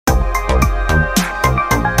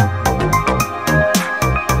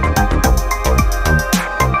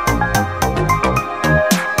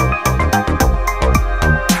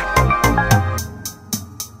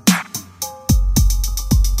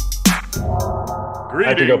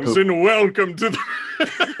Greetings and welcome to the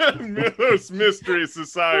Miller's Mystery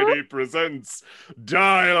Society presents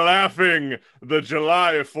Die Laughing, the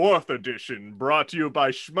July 4th edition, brought to you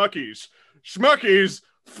by Schmuckies. Schmuckies,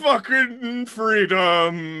 fucking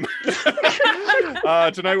freedom!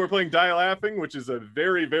 Tonight we're playing Die Laughing, which is a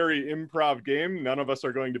very, very improv game. None of us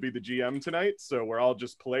are going to be the GM tonight, so we're all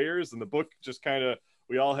just players, and the book just kind of,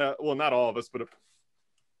 we all have, well, not all of us, but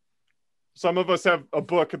some of us have a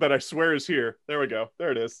book that I swear is here. There we go.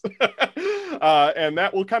 There it is. And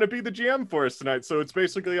that will kind of be the GM for us tonight. So it's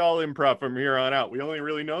basically all improv from here on out. We only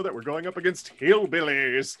really know that we're going up against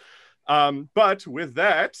Hillbillies. But with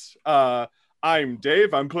that, I'm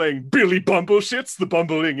Dave. I'm playing Billy Bumbleshits, the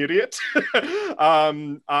bumbling idiot.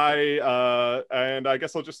 And I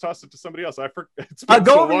guess I'll just toss it to somebody else. It's been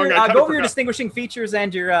go so over long, go over your distinguishing features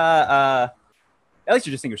and your at least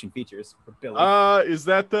your distinguishing features for Billy. Is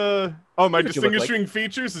that the... Oh, my distinguishing like.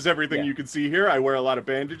 features is everything you can see here. I wear a lot of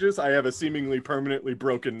bandages. I have a seemingly permanently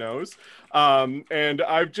broken nose. And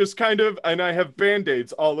I've just kind of... And I have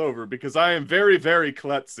Band-Aids all over because I am very, very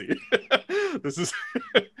klutzy. This is...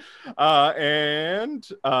 and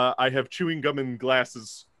I have chewing gum and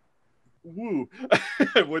glasses. Woo.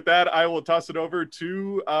 With that, I will toss it over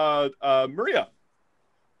to Maria.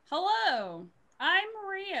 Hello, I'm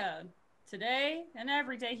Maria. Today and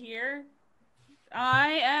every day here,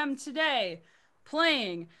 I am today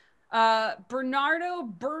playing Bernardo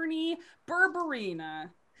Bernie Berberina,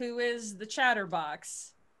 who is the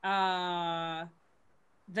Chatterbox.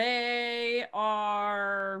 They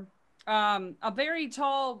are a very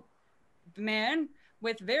tall man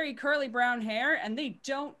with very curly brown hair, and they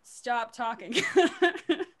don't stop talking.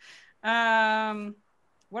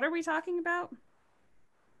 What are we talking about?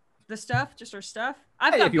 The stuff? Just our stuff?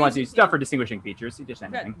 If you want to do stuff for distinguishing features, just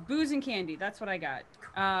anything. Booze and candy, that's what I got.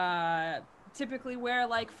 Typically wear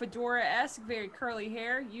like fedora-esque, very curly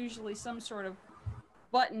hair, usually some sort of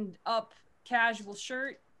buttoned up casual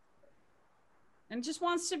shirt. And just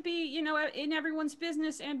wants to be, you know, in everyone's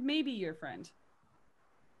business and maybe your friend.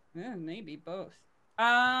 Maybe both.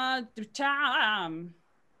 Tom.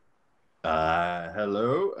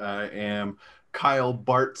 Hello, I am Kyle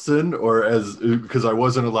Bartson, or because I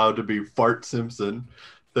wasn't allowed to be Fart Simpson.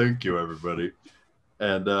 Thank you, everybody.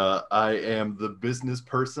 And I am the business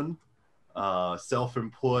person,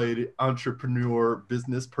 self-employed entrepreneur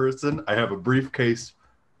business person. I have a briefcase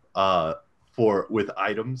with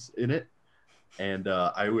items in it, and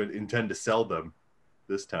I would intend to sell them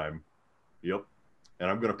this time. Yep. And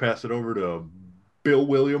I'm going to pass it over to Bill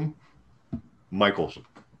William Michelson.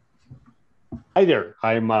 Hi there,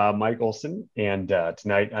 I'm Mike Olson, and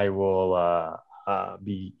tonight I will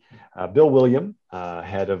be Bill William,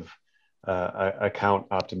 head of account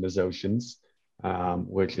optimizations,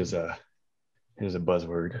 which is a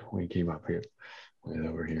buzzword we came up here with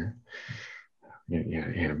over here. Yeah,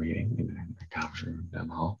 had a meeting in the conference room down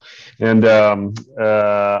the hall, and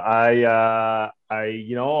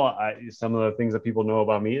some of the things that people know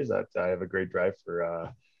about me is that I have a great drive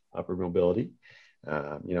for upward mobility.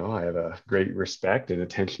 I have a great respect and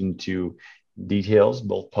attention to details,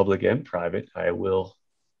 both public and private. I will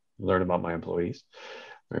learn about my employees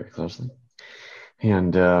very closely.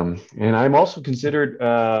 And I'm also considered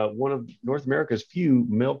one of North America's few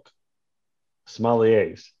milk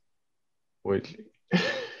sommeliers, which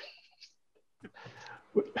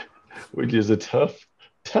is a tough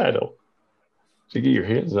title to get your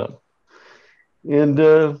hands on. And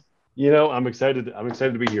I'm excited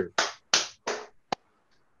to be here.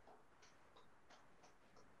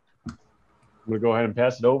 I'm going to go ahead and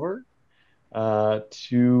pass it over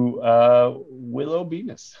to Willow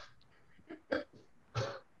Bemis.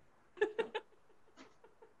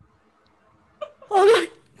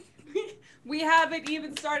 We haven't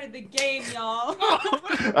even started the game, y'all.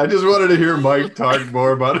 I just wanted to hear Mike talk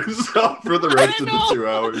more about himself for the rest of the 2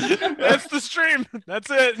 hours. That's the stream. That's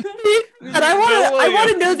it. And I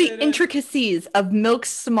want to know the intricacies of milk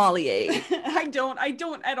sommelier. I don't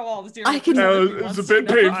at all. I can. It's a bit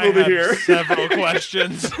painful to hear. Several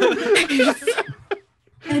questions.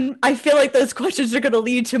 And I feel like those questions are going to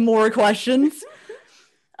lead to more questions.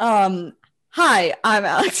 Hi, I'm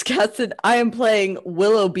Alex Katzen. I am playing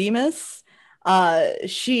Willow Bemis.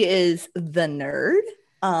 She is the nerd.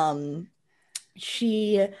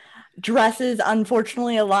 She dresses,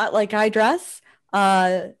 unfortunately, a lot like I dress.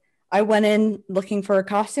 I went in looking for a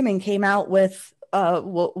costume and came out with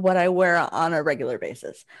what I wear on a regular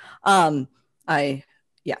basis.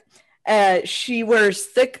 She wears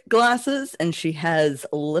thick glasses and she has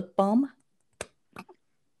lip balm.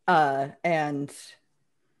 And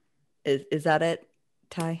is that it,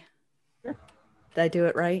 Ty? Sure. Did I do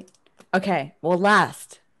it right? Okay, well,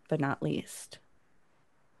 last but not least,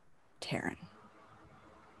 Taryn.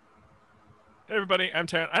 Hey everybody, I'm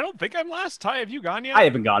Taryn. I don't think I'm last. Ty, have you gone yet? I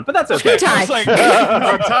haven't gone, but that's okay. Ty. It's like,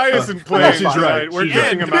 Ty isn't playing She's tonight. right. We're She's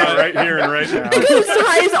kicking right. him out right here and right now. Because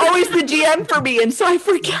Ty is always the GM for me, and so I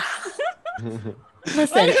forget.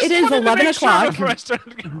 Listen, I just it is wanted to 11 make sure o'clock. before I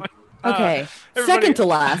started going. Okay, everybody- second to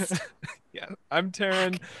last. Yeah, I'm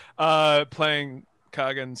Taryn, playing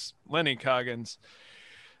Coggins, Lenny Coggins,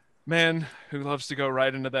 man who loves to go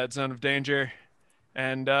right into that zone of danger,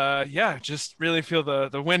 and yeah, just really feel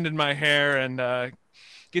the wind in my hair and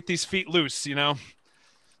get these feet loose.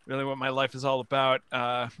 Really what my life is all about.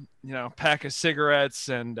 Pack of cigarettes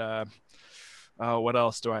and. What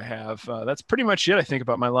else do I have? That's pretty much it, I think,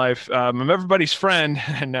 about my life. I'm everybody's friend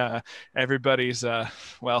and everybody's,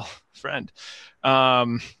 friend.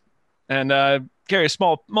 And carry a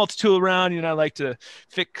small multi-tool around. I like to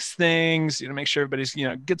fix things, make sure everybody's,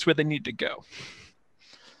 gets where they need to go.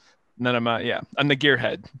 And then I'm the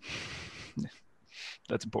gearhead.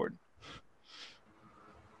 That's important.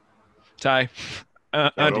 Ty.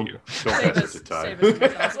 To you. Don't pass it to Ty. Bye,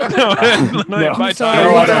 Ty.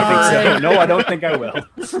 No, I don't think so. No, I don't think I will.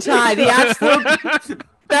 Ty, the absolute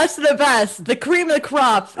best of the best, the cream of the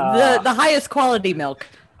crop, the highest quality milk.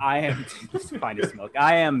 I am the finest milk.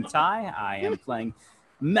 I am Ty. I am playing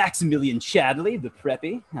Maximilian Chadley, the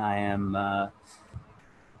preppy. I am a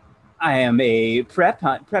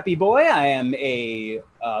preppy boy. I am a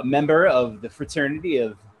member of the fraternity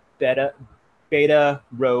of Beta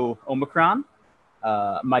Rho Omicron.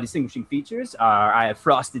 My distinguishing features are I have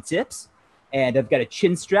frosted tips, and I've got a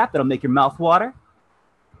chin strap that'll make your mouth water.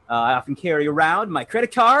 I often carry around my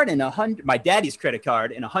credit card and my daddy's credit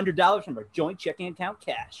card and $100 from our joint checking account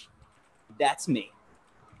cash. That's me.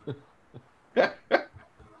 You're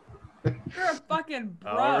a fucking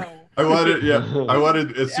bro. I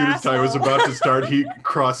wanted as soon as Ty was about to start, he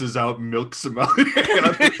crosses out milk somehow.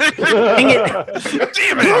 Dang it!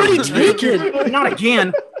 Damn I already it! taken. Not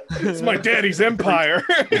again. It's my daddy's empire.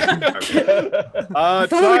 I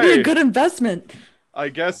thought it would be a good investment. I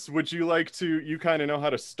guess, would you like to, you kind of know how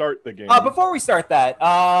to start the game. Before we start that,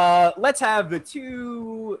 let's have the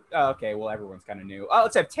two. Okay, well, everyone's kind of new.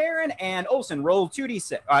 Let's have Taryn and Olsen roll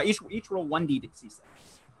 2d6. Each roll 1d6.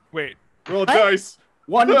 Wait. Roll dice.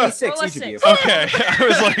 1d6 each of you. Okay. I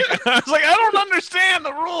was like, I don't understand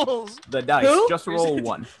the rules. The dice. Who? Just roll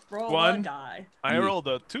one. Roll One. one die. I rolled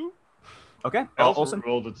a 2. Okay. I also Olsen.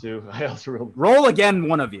 rolled a 2. I also rolled Roll again,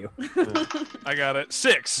 one of you. I got it.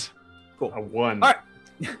 6. Cool. a 1. All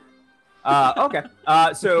right. Okay.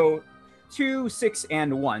 So 2, 6,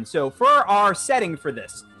 and 1. So for our setting for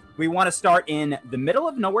this, we want to start in the middle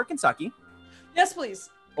of nowhere, Kentucky, Yes, please.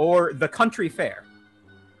 or the country fair.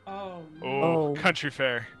 Oh. Oh, Oh. country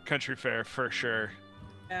fair for sure.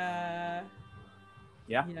 Yeah?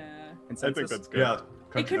 Yeah. I Consensus? think that's good. Yeah.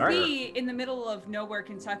 It could Alright. be in the middle of nowhere,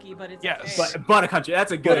 Kentucky, but it's Yes. a fair. But a country.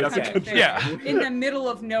 That's a good. But a Okay. country fair. Yeah. In the middle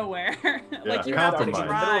of nowhere. Like you have to In the compromise. middle of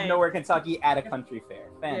drive. nowhere, Kentucky, at a country fair.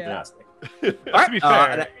 Fantastic. To Alright, be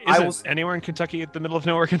fair, I isn't will- anywhere in Kentucky at the middle of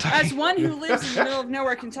nowhere, Kentucky? As one who lives in the middle of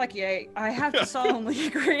nowhere, Kentucky, I have to solemnly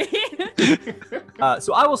agree.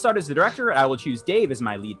 So I will start as the director. I will choose Dave as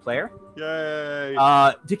my lead player. Yay.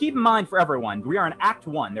 To keep in mind for everyone, we are in Act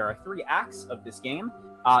 1. There are 3 acts of this game.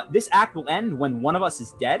 This act will end when one of us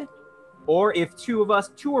is dead, or if two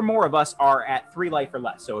or more of us are at 3 life or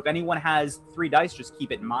less. So if anyone has 3 dice, just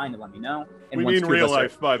keep it in mind and let me know. And We once mean 2 of real us are-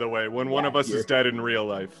 life, by the way, when one Yeah, of us you're- is dead in real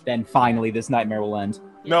life. Then finally, this nightmare will end.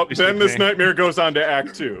 Nope, Just then pick this me. nightmare goes on to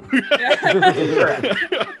Act 2. Correct.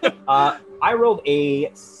 I rolled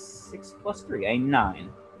a 6 plus 3, a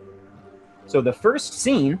 9. So the first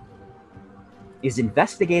scene is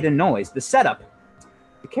investigate a noise. The setup.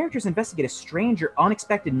 The characters investigate a strange or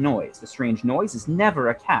unexpected noise. The strange noise is never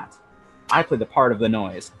a cat. I play the part of the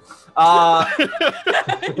noise.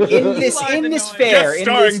 In this fair, in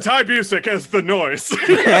Starring this, Ty Busick as the noise.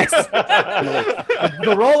 the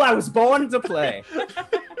role I was born to play.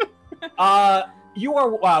 You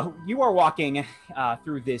are walking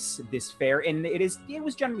through this fair, and it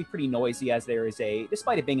was generally pretty noisy, as there is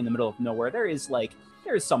despite it being in the middle of nowhere, there is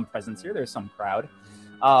some presence here, there's some crowd.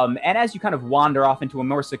 And as you kind of wander off into a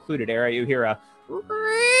more secluded area, you hear a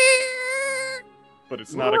But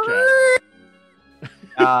it's not a cat.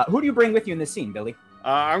 who do you bring with you in this scene, Billy?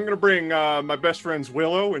 I'm gonna bring my best friends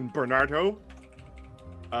Willow and Bernardo.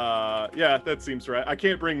 Yeah, that seems right. I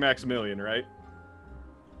can't bring Maximilian, right?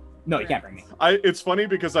 No, you can't bring me. It's funny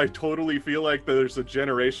because I totally feel like there's a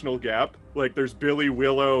generational gap. Like there's Billy,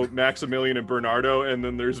 Willow, Maximilian, and Bernardo, and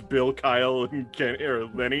then there's Bill, Kyle, and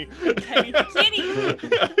Lenny. Kenny.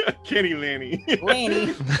 Kenny, Lenny.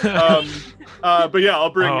 Lanny. But yeah,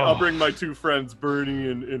 I'll bring my two friends,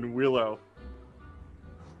 Bernie and Willow.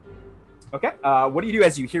 Okay. What do you do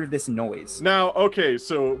as you hear this noise? Now, okay,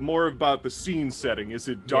 so more about the scene setting. Is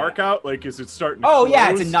it dark out? Like, is it starting to Oh close?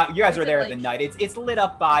 yeah, it's a night. You guys are Is it there like- at the night. It's lit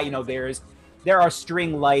up by there are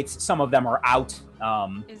string lights. Some of them are out.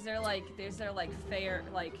 Is there like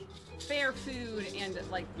fair food and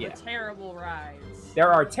like Yeah. the terrible rides?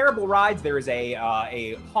 There are terrible rides. There is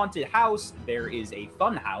a haunted house. There is a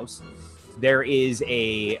fun house. There is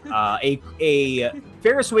a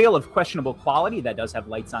Ferris wheel of questionable quality that does have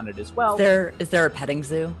lights on it as well. Is there a petting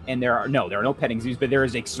zoo? And there are no petting zoos, but there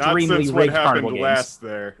is Not extremely since what rigged carnival happened games. last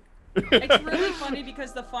there. It's really funny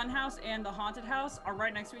because the fun house and the haunted house are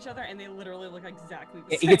right next to each other, and they literally look exactly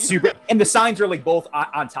the It same. gets super, and the signs are like both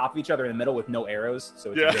on top of each other in the middle with no arrows.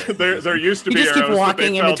 So it's Yeah, really- there used to You be just keep arrows, but they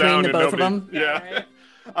walking in fell between down the and both of nobody- them? Yeah.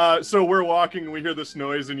 Right? So we're walking and we hear this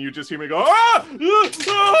noise and you just hear me go, ah!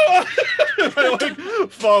 Ah! I like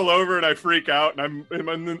fall over and I freak out and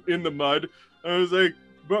I'm in the mud. I was like,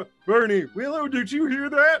 Bernie, Willow, did you hear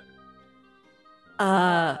that?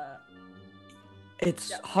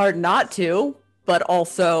 It's Yeah. hard not to, but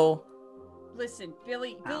also Listen,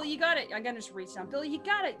 Billy, you gotta. I gotta just reach down, Billy. You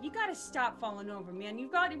gotta stop falling over, man. You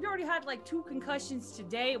already had like 2 concussions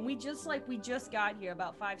today, and we just got here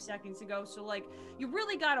about 5 seconds ago. So like, you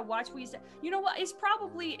really gotta watch what you say. You know what? It's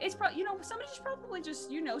probably somebody's probably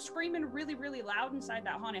just screaming really really loud inside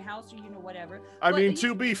that haunted house or whatever. I mean,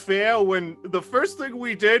 to be fair, when the first thing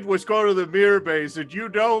we did was go to the mirror base, and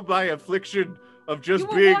my affliction of just you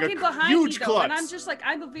were being walking a behind huge me, though, and klutz. I'm just like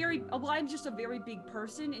I'm just a very big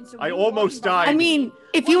person, and so I you were almost walking behind died. I me. mean,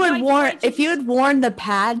 if Well, you I- had worn I just- the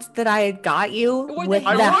pads that I had got you Or with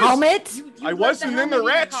the the helmet. helmet, You I left wasn't the in the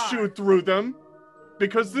helmet rat car. chute through them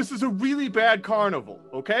because this is a really bad carnival,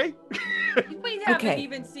 okay? We haven't Okay.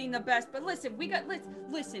 even seen the best, but listen,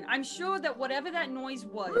 listen. I'm sure that whatever that noise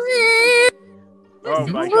was. Oh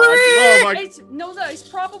Listen, my god. Oh my it's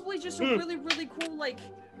probably just a really, really cool, like,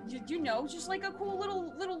 just like a cool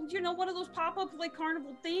little, one of those pop-up like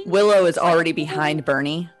carnival things. Willow is It's like already a cool- behind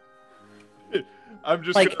Bernie. I'm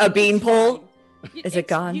just Like gonna- a beanpole. Is it It's-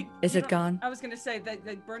 gone? Is it don't- gone? I was gonna say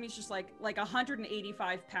that Bernie's just like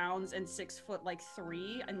 185 pounds and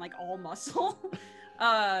 6'3" and like all muscle.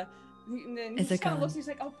 And then Is he it kind of gone? looks. He's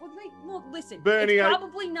like, "Oh, well, listen, Bernie, it's I-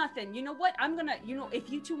 probably nothing. You know what? I'm gonna, if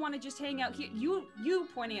you two want to just hang out here, you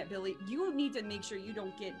pointing at Billy, you need to make sure you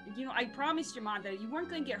don't get. I promised your mom that you weren't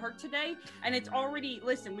gonna get hurt today, and it's already.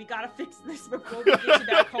 Listen, we gotta fix this before we get you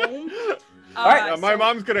back home. All right, my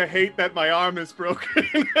mom's gonna hate that my arm is broken.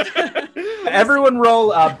 Everyone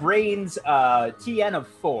roll brains TN of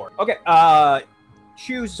 4. Okay.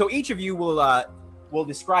 Choose. So each of you will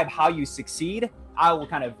describe how you succeed. I will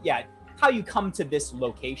kind of how you come to this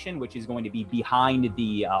location, which is going to be behind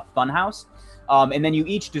the funhouse, and then you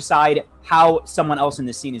each decide how someone else in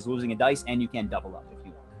the scene is losing a dice, and you can double up if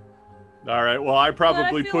you want. All right. Well, I probably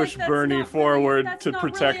But I feel push like that's Bernie not forward that's to not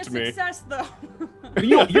protect really a me. success, though.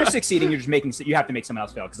 You're succeeding. You're just making. You have to make someone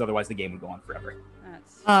else fail because otherwise the game would go on forever.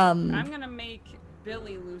 I'm gonna make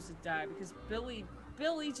Billy lose a die because Billy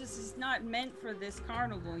just is not meant for this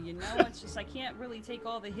carnival, It's just I can't really take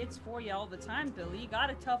all the hits for you all the time, Billy. You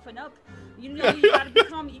gotta toughen up. You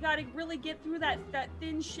gotta really get through that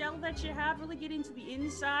thin shell that you have, really get into the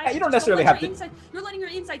inside. Yeah, you don't Just necessarily let have your to- inside- You're letting your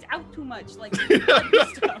insides out too much, like blood and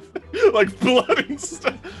stuff. Like blood and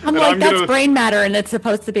stuff. I'm And like, that's gonna- brain matter, and it's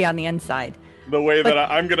supposed to be on the inside. The way that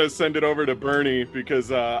I'm gonna send it over to Bernie because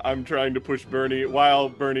I'm trying to push Bernie while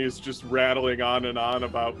Bernie's just rattling on and on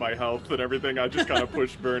about my health and everything. I just kind of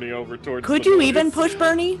push Bernie over towards. Could the you noise. even push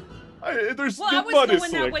Bernie? There's Well, the I was mud is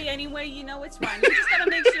going that slick. way anyway, it's fine. You just gotta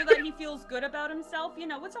make sure that he feels good about himself,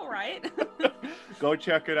 it's all right. Go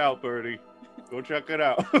check it out, Bernie. Go check it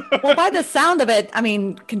out. Well, by the sound of it, I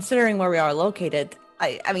mean, considering where we are located,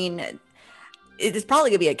 I mean, it's probably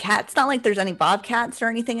gonna be a cat. It's not like there's any bobcats or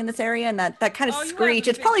anything in this area, and that kind of Oh, you screech. haven't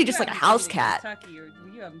It's been- probably you just like a haven't been house to cat. Kentucky, or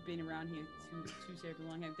you haven't been around here too terribly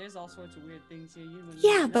long. There's all sorts of weird things here.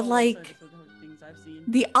 Yeah, but, all like, sorts of things I've seen.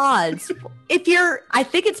 The odds. I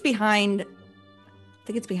think it's behind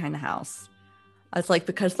the house. I was like,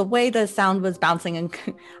 because the way the sound was bouncing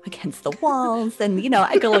against the walls and,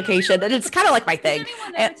 echolocation, and it's kind of like my thing. Did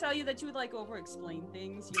anyone ever tell you that you would like over-explain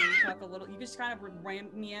things? You talk a little, you just kind of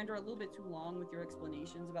meander a little bit too long with your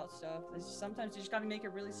explanations about stuff. Sometimes you just gotta make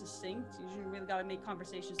it really succinct. You really gotta make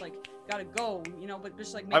conversations like, gotta go, but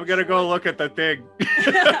just like. I'm gonna go look at the thing.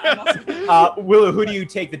 Willow, who do you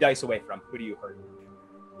take the dice away from? Who do you hurt?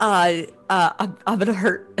 I'm gonna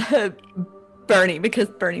hurt Bernie because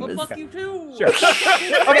Bernie Well, was. fuck you too. Sure.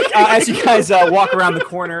 Okay, as you guys walk around the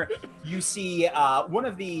corner, you see one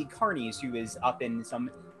of the carnies who is up in some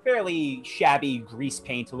fairly shabby grease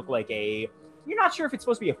paint to look like you're not sure if it's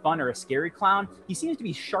supposed to be a fun or a scary clown. He seems to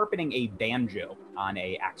be sharpening a banjo on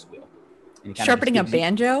a axe wheel. Sharpening a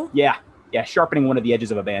banjo? Yeah, sharpening one of the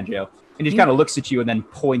edges of a banjo. And he kind of looks at you and then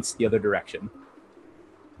points the other direction.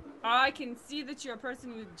 I can see that you're a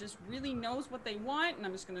person who just really knows what they want, and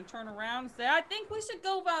I'm just going to turn around and say, I think we should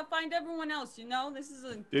go find everyone else, This is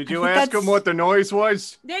a... Did you ask him what the noise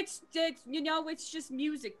was? It's just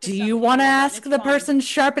music. Do you want to ask the person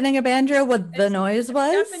sharpening a banjo what the noise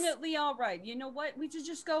was? Definitely all right. You know what? We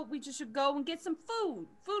should go and get some food.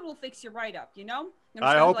 Food will fix you right up,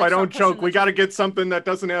 I hope I don't choke. We got to get something that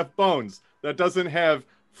doesn't have bones, that doesn't have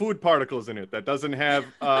food particles in it, that doesn't have...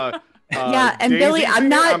 yeah, and Billy, I'm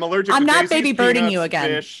not baby birding you again.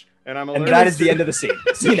 Fish, and that is the end of the scene.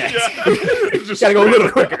 See you next. Just gotta go a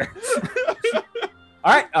little quicker.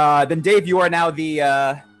 All right, then Dave, you are now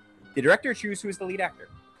the director. Choose who is the lead actor.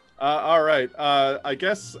 All right, I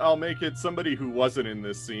guess I'll make it somebody who wasn't in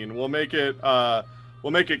this scene. We'll make it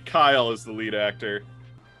Kyle as the lead actor.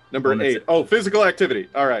 Number 8. Oh, physical activity.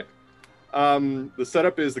 All right. The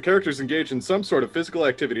setup is the characters engage in some sort of physical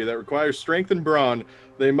activity that requires strength and brawn.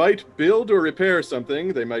 They might build or repair something.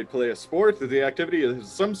 They might play a sport. The activity is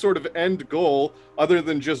some sort of end goal other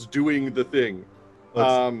than just doing the thing.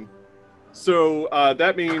 So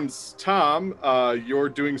that means, Tom, you're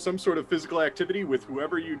doing some sort of physical activity with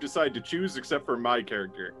whoever you decide to choose, except for my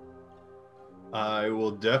character. I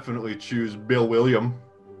will definitely choose Bill William.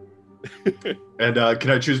 And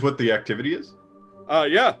can I choose what the activity is?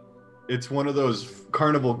 Yeah. It's one of those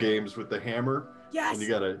carnival games with the hammer. Yes. And you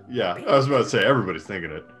gotta, I was about to say, everybody's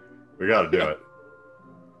thinking it. We gotta do it.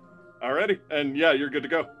 Alrighty. And yeah, you're good to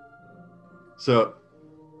go. So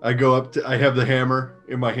I go up I have the hammer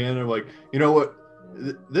in my hand. And I'm like, you know what?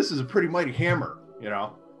 This is a pretty mighty hammer.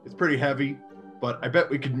 It's pretty heavy, but I bet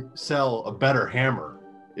we could sell a better hammer.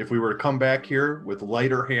 If we were to come back here with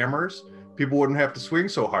lighter hammers, people wouldn't have to swing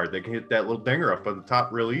so hard. They can hit that little dinger up on the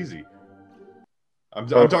top real easy. I'm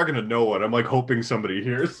talking to no one. I'm like hoping somebody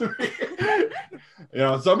hears me.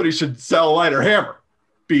 Somebody should sell a lighter hammer.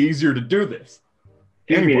 Be easier to do this.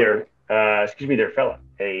 Excuse me there, fella.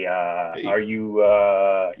 Hey, are you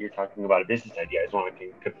you're talking about a business idea? I just want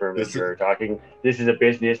to confirm that you're talking. This is a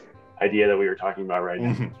business idea that we were talking about right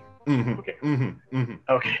now. Mm-hmm. Okay.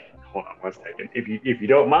 Okay. Hold on one second. If you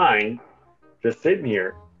don't mind, just sitting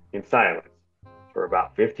here in silence for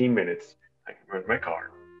about 15 minutes, I can run my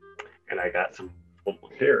car, and I got some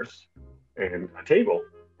chairs and a table.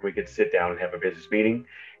 We could sit down and have a business meeting.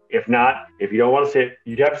 If not, if you don't want to sit,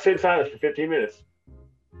 you'd have to sit in silence for 15 minutes.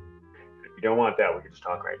 If you don't want that, we can just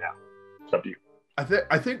talk right now. It's up to you. I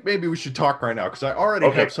think maybe we should talk right now because I already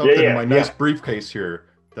have something in my nice briefcase here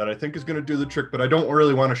that I think is going to do the trick, but I don't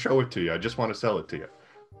really want to show it to you. I just want to sell it to you.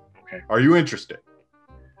 Okay. Are you interested?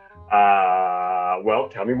 Well,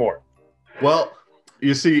 tell me more. Well,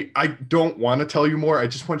 you see, I don't want to tell you more. I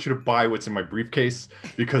just want you to buy what's in my briefcase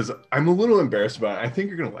because I'm a little embarrassed about it. I think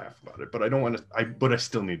you're going to laugh about it, but I don't want to, but I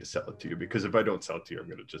still need to sell it to you because if I don't sell it to you,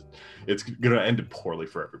 it's going to end poorly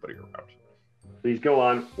for everybody around. Please go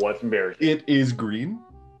on. What's embarrassing? It is green.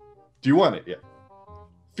 Do you want it yet?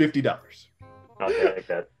 $50. I'll take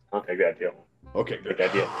that. I'll take that deal. Okay, good.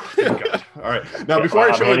 Take that deal. Thank God. All right. Now, before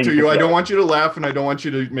I show it to you, I don't want you to laugh and I don't want you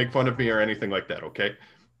to make fun of me or anything like that, okay?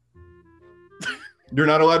 You're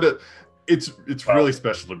not allowed to. It's really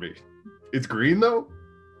special to me. It's green though.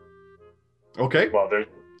 Okay. Well,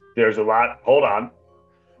 there's a lot. Hold on.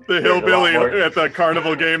 The hillbilly at the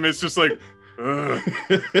carnival game is just like,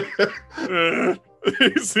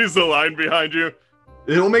 he sees the line behind you.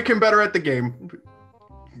 It'll make him better at the game.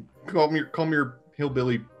 Call me your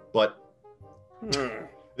hillbilly butt.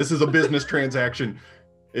 This is a business transaction.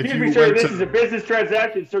 Excuse me, sir, this is a business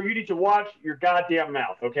transaction, so you need to watch your goddamn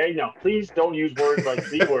mouth, okay? Now, please don't use words like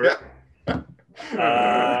the word.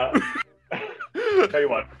 Tell you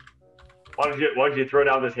what, why don't you throw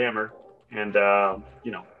down this hammer and,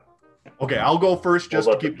 Okay, I'll go first just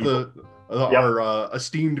to keep our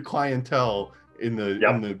esteemed clientele in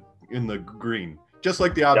the green, just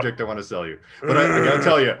like the object I want to sell you. But I gotta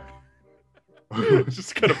tell you,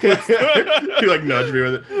 Just kind of He like nudged me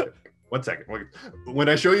with it. 1 second. When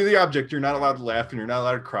I show you the object, you're not allowed to laugh, and you're not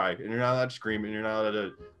allowed to cry, and you're not allowed to scream, and you're not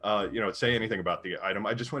allowed to, say anything about the item.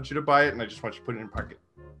 I just want you to buy it, and I just want you to put it in your pocket.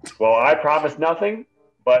 Well, I promise nothing,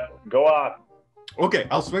 but go on. Okay,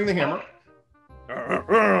 I'll swing the hammer.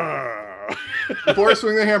 Before I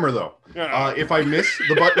swing the hammer, though, if I miss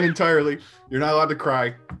the button entirely, you're not allowed to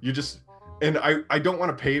cry. You just, and I don't want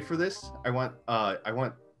to pay for this. I want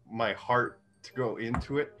my heart to go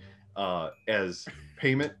into it as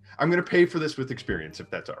payment. I'm going to pay for this with experience, if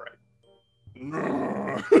that's all right.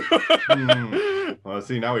 Well,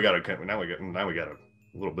 see, now we got a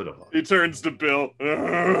little bit of. He turns to Bill.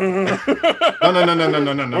 No.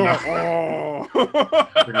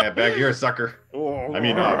 Bring that back here, sucker. I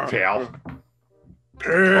mean, pal.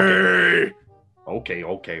 Pay. Okay.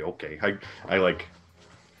 I like.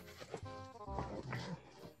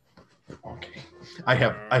 Okay. I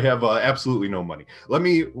have absolutely no money. Let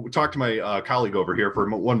me talk to my colleague over here for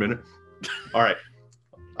 1 minute. All right.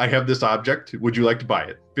 I have this object. Would you like to buy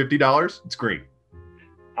it? $50? It's green.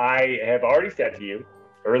 I have already said to you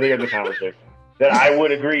earlier in the conversation that I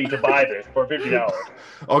would agree to buy this for $50.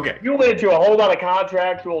 Okay. You went into a whole lot of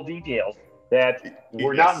contractual details that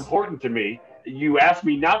were not important to me. You asked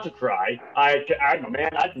me not to cry. I'm a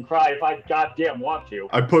man. I can cry if I goddamn want to.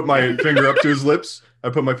 I put my finger up to his lips.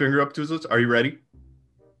 Are you ready?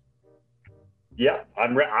 Yeah,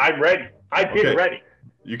 I'm ready. I've been ready.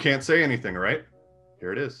 You can't say anything, right?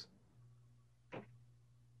 Here it is.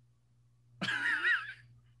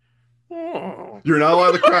 You're not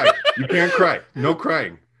allowed to cry. You can't cry. No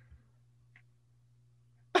crying.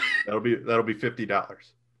 That'll be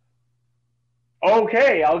 $50.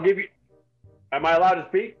 Okay, I'll give you. Am I allowed to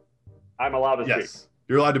speak? I'm allowed to speak. Yes,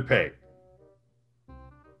 you're allowed to pay.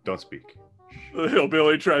 Don't speak. The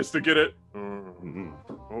hillbilly tries to get it. Mm-hmm.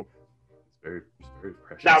 Oh, it's very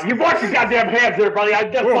precious. Now you watch your goddamn hands there, buddy. I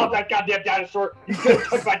just lost that goddamn dinosaur. You just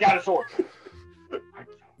took my dinosaur.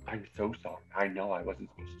 I'm so sorry. I know I wasn't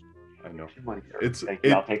supposed to. I know.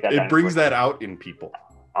 I'll take that. It brings that out in people.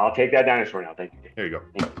 I'll take that dinosaur now. Thank you. There you go.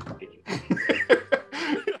 Thank you.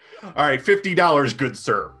 All right, $50, good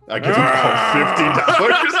sir. I give him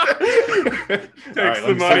 $50. Takes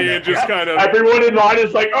the money and just kind of. Everyone in line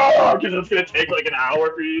is like, oh, because it's gonna take like an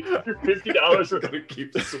hour for you. $50. We're gonna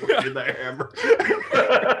keep swinging the hammer.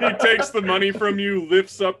 He takes the money from you,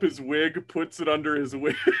 lifts up his wig, puts it under his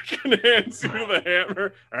wig, and hands you the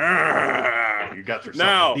hammer. You got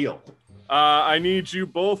yourself a deal. I need you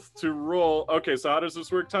both to roll. Okay, so how does this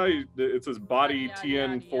work, Ty? It says body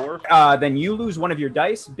TN4. Then you lose one of your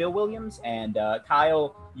dice, Bill Williams, and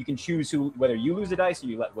Kyle, you can choose whether you lose a dice or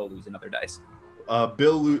you let Will lose another dice.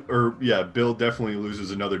 Bill definitely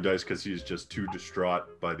loses another dice because he's just too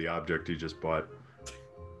distraught by the object he just bought.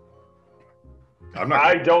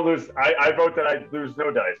 I don't lose. I vote that I lose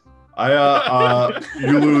no dice.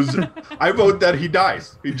 You lose. I vote that he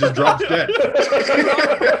dies. He just drops dead.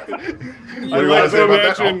 I like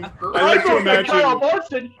to imagine. Kyle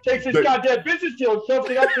Marston takes his goddamn business deal and shoves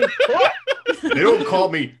it up his butt. They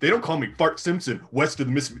don't call me Fart Simpson west of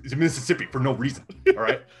the Mississippi for no reason. All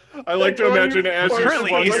right. I like to imagine as you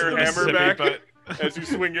swing your hammer Mississippi, back. but- As you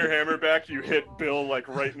swing your hammer back, you hit Bill like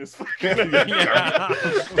right in his fucking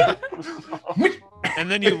And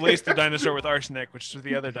then you lace the dinosaur with arsenic, which is where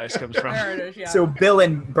the other dice comes from. There it is, yeah. So Bill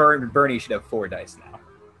and Bernie should have 4 dice now.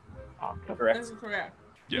 Correct? This is correct.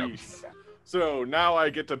 Yep. So now I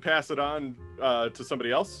get to pass it on to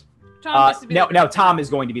somebody else. Tom gets to be Now Tom is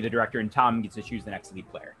going to be the director, and Tom gets to choose the next lead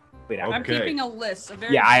player. I'm Okay. keeping a list, a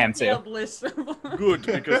very Yeah, I am too. detailed list. Good,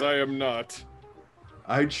 because I am not.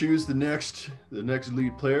 I choose the next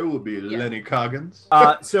lead player will be Lenny Coggins.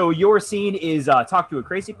 So your scene is talk to a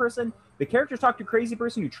crazy person. The characters talk to a crazy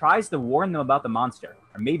person who tries to warn them about the monster.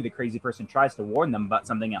 Or maybe the crazy person tries to warn them about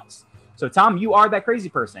something else. So Tom, you are that crazy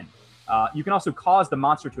person. You can also cause the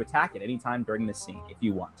monster to attack at any time during this scene if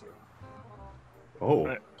you want to. Oh.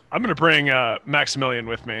 Right. I'm going to bring Maximilian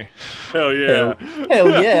with me. Hell yeah.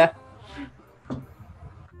 Hell yeah.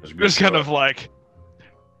 Just kind of like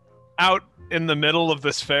out in the middle of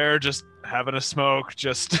this fair, just having a smoke,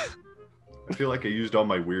 just... I feel like I used all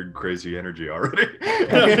my weird, crazy energy already.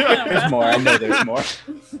 There's more. I know there's more.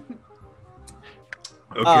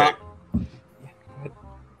 Okay.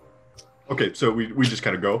 Okay, so we just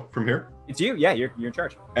kind of go from here? It's you. Yeah, you're in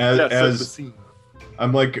charge. That's the scene.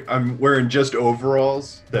 I'm wearing just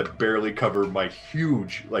overalls that barely cover my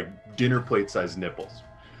huge, like, dinner plate sized nipples.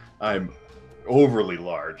 I'm overly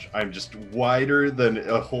large. I'm just wider than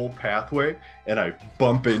a whole pathway, and I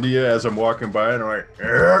bump into you as I'm walking by, and I'm like,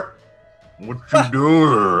 what you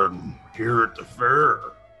doing here at the fair?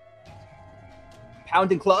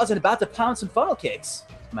 pounding claws and about to pound some funnel cakes.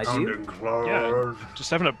 My dude. Pounding claws. Yeah, just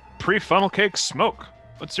having a pre-funnel cake smoke.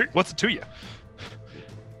 What's it to you?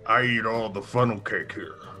 I eat all the funnel cake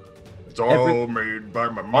here. It's all made by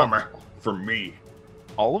my mama for me.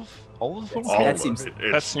 All of the funnel All cake? That of seems- it.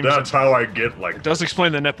 that seems That's how I get like. It does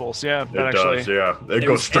explain the nipples, yeah. It That actually. does, yeah. It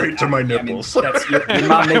goes straight to my nipples. That's your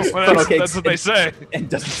mom makes Well, funnel cakes. that's what they say. And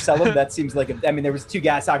doesn't sell them. That seems like there was 2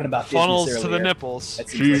 guys talking about business Funnels earlier. to the nipples. That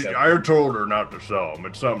seems like I told her not to sell them.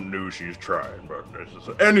 It's something new she's trying,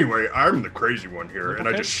 but anyway, I'm the crazy one here, and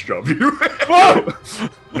I just shove you.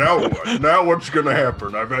 Now what? Now what's gonna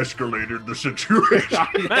happen? I've escalated the situation.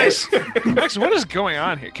 Max, what is going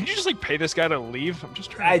on here? Can you just pay this guy to leave? I'm just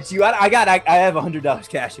trying. I have $100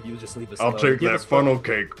 cash if you just leave us I'll alone. take Give that us funnel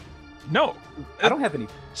cake. No, I don't have any.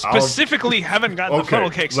 specifically haven't gotten the funnel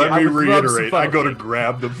cakes let yet. me I would love some reiterate. I funnel go to cake.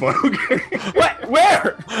 grab the funnel cake. What?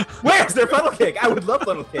 Where? Where's their funnel cake? I would love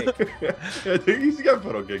funnel cake. I think he's got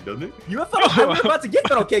funnel cake, doesn't he? You have funnel cake? We're about to get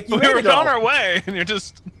funnel cake. You We were ate it all. on our way, and you're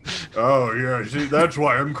just. Oh yeah, see, that's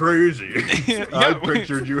why I'm crazy. Yeah, I we-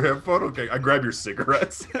 pictured you have funnel cake. I grab your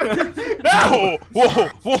cigarettes. No! Whoa,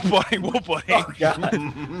 buddy, Oh, God.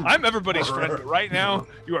 I'm everybody's friend, but right now,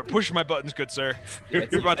 you are pushing my buttons, good sir. Yeah,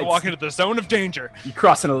 You're about to walk into the zone of danger. You're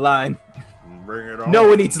crossing a line. Bring it on. No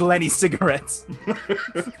one eats Lenny's cigarettes. I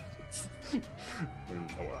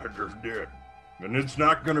just did. And it's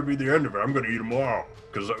not going to be the end of it. I'm going to eat them all.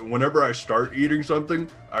 Because whenever I start eating something,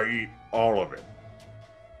 I eat all of it.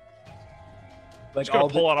 Like Just gonna all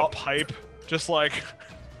pull the- out a all- pipe, just like.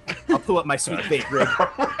 I'll pull up my sweet vape rig.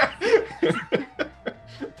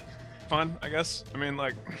 Fun, I guess. I mean,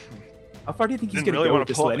 How far do you think he's didn't gonna really go want with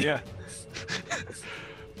to this, pull. Lenny? Yeah.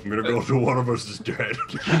 I'm going to go till one of us is dead.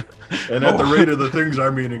 And at the rate of the things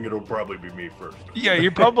I'm eating, it'll probably be me first. Yeah,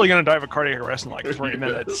 you're probably gonna die of a cardiac arrest in 3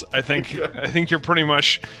 minutes. I think you're pretty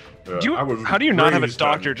much. How do you not have a raised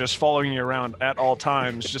on- doctor just following you around at all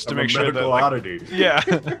times just to I'm make a sure that? medical oddity. Yeah.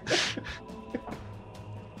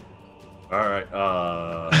 All right.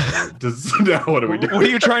 Now what do we do? What are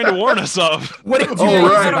you trying to warn us of? What did you Oh, do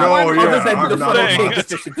right. other Oh, yeah. than the I'm not funnel saying. cake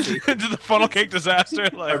deficiency? Into the funnel cake disaster.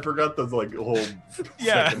 I forgot the whole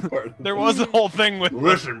Yeah, second part. there was a whole thing with.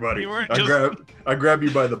 Listen, buddy. You weren't I just- grab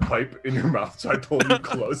you by the pipe in your mouth, so I pull you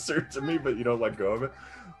closer to me, but you don't let go of it.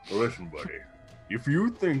 Listen, buddy. If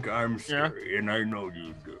you think I'm Yeah. scary, and I know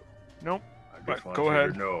you do, Nope. I just But want go you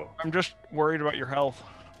ahead. to know I'm just worried about your health.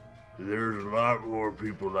 there's a lot more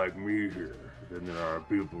people like me here than there are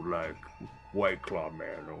people like White Claw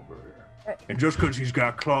Man over here. And just because he's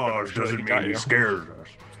got claws Sure, doesn't he got mean he you. scares us.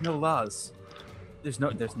 No laws. There's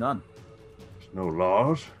none. There's no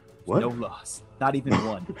laws. What? No laws. Not even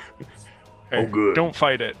one. Hey, good. Don't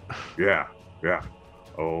fight it. Yeah.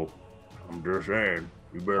 Oh, I'm just saying.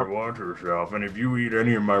 You better watch yourself. And if you eat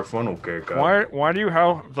any of my funnel cake, Why do you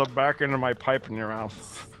have the back end of my pipe in your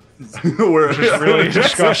mouth? Where It's really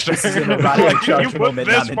disgusting. This is an erotic You charge put moment.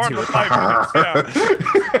 this I'm part into of the it.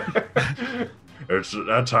 pipe. Yeah.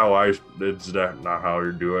 That's how it's not how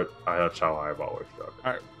you do it. That's how I've always done it.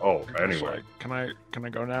 Alright. Oh, So, anyway. can I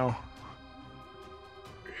go now?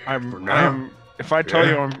 For I'm now. if I tell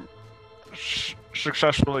Yeah. you I'm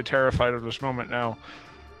successfully terrified of this moment now.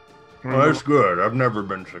 Well, that's good. I've never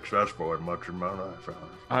been successful at much in my life.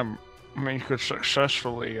 I mean, you could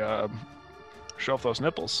successfully show off those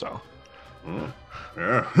nipples, so.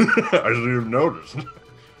 Yeah, I didn't even notice.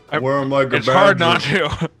 I wear them like a It's hard badge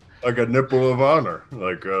not of- to. like a nipple of honor.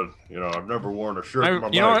 Like, I've never worn a shirt in my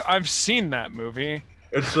You know life. what? I've seen that movie.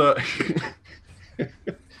 It's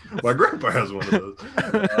my grandpa has one of those.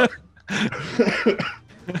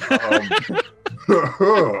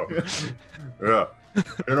 Yeah.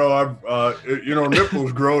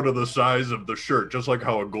 Nipples grow to the size of the shirt, just like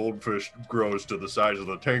how a goldfish grows to the size of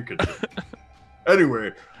the tank it's in.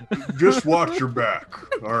 Anyway, just watch your back,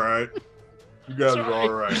 all right? You guys are all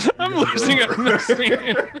right. I'm You guys are losing it. all I'm right. losing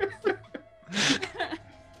it.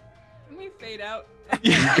 Can we fade out?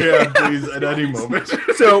 You can, please, at any moment.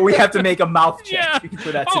 So we have to make a mouth check Yeah.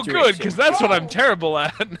 for that Oh, situation. good, because that's what I'm terrible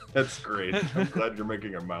at. That's great. I'm glad you're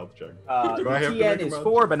making a mouth check. The Do I have to TN make a is mouth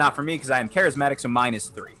 4, check? but not for me because I am charismatic, so mine is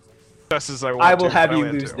 3. Best as I want I will to, have but you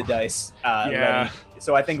only lose have the two. dice, Yeah. Lenny.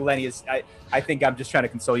 So I think Lenny is. I think I'm just trying to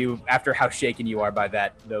console you after how shaken you are by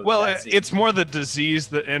that. Well, that scene. it's more the disease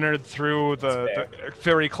that entered through the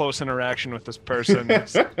very close interaction with this person. I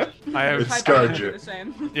It's have, scarred you. The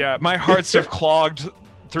same. yeah, my hearts have clogged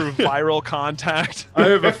through viral contact. I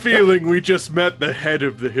have a feeling we just met the head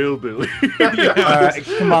of the hillbilly.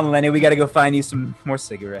 Come on, Lenny. We got to go find you some more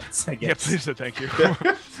cigarettes. I Yeah, guess. please, thank you.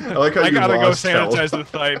 I like how I you gotta go lost sanitize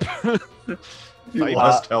health. the pipe. You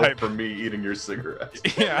lost health from me eating your cigarettes.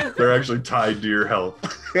 Yeah, They're actually tied to your health.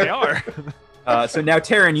 they are. So now,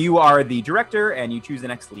 Taryn, you are the director, and you choose the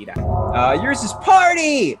next lead act. Yours is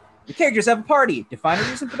party. The characters have a party. Define a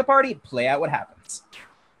reason for the party. Play out what happens.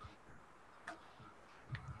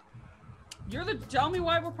 Tell me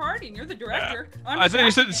why we're partying. You're the director. I thought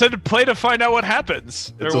you said to play to find out what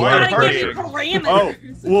happens. It's Or a why lot of you're give you partying.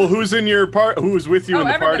 parameters. Well, who's in your part? Who's with you in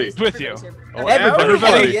the party? everybody's With you. here. Oh,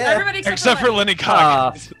 Everybody, yeah. Everybody Except for Lenny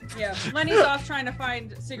Coggins. Yeah, Lenny's off trying to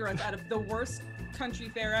find cigarettes out of the worst country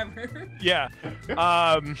fair ever. Yeah.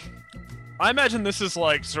 I imagine this is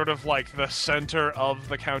like sort of like the center of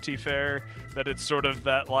the county fair. That it's sort of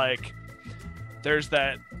that like there's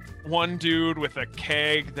that one dude with a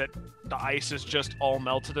keg that the ice is just all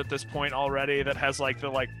melted at this point already, that has like the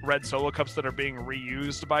like red Solo cups that are being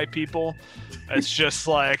reused by people. It's just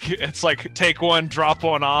like take one, drop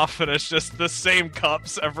one off, and it's just the same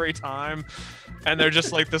cups every time. And they're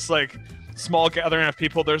just like this like small gathering of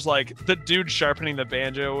people. There's like the dude sharpening the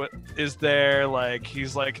banjo is there, like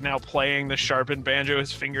he's like now playing the sharpened banjo,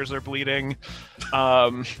 his fingers are bleeding.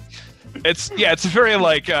 It's a very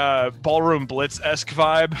like Ballroom Blitz-esque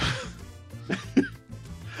vibe.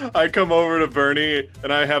 I come over to Bernie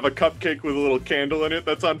and I have a cupcake with a little candle in it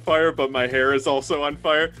that's on fire, but my hair is also on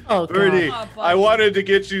fire. Oh, God. Bernie, Oh, I wanted to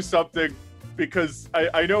get you something because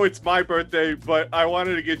I know it's my birthday, but I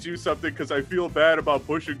wanted to get you something because I feel bad about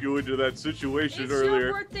pushing you into that situation It's earlier.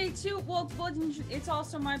 your birthday too. Well, it's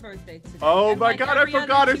also my birthday today. Oh And, my like, God, I every other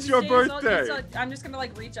forgot it's your Tuesday, birthday. I'm just gonna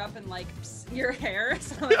like reach up and like pss your hair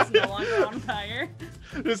so it's no longer on fire.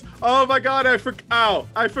 Just, oh my God, I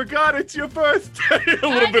forgot it's your birthday. A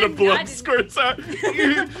little bit of blood squirts out.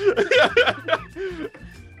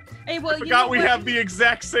 Hey, well, I forgot we have the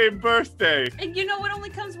exact same birthday. And you know, it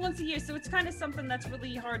only comes once a year, so it's kind of something that's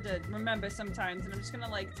really hard to remember sometimes. And I'm just gonna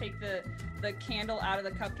like take the candle out of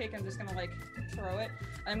the cupcake. I'm just gonna like throw it.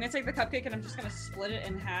 I'm gonna take the cupcake and I'm just gonna split it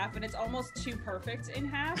in half, and it's almost too perfect in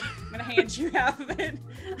half. I'm gonna hand you half of it.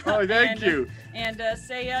 Oh, thank you. And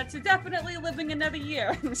say to definitely living another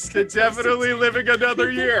year. To definitely living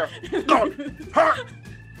another year. I'm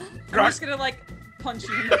just gonna like punch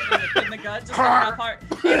you in the gut, just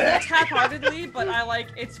like half-heartedly, but I like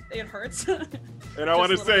it hurts. And I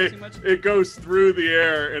want to say it goes through the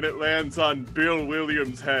air and it lands on Bill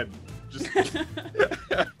Williams' head. Just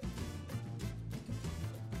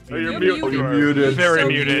You're muted. Very So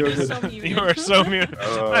muted. muted. So muted. You are so muted.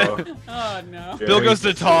 Oh no. Bill goes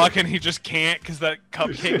to talk and he just can't because that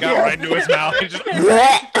cupcake got right into his mouth. He just,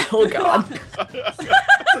 Oh, God.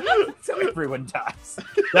 So everyone dies.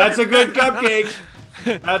 That's a good cupcake.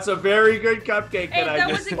 That's a very good cupcake Hey, that I that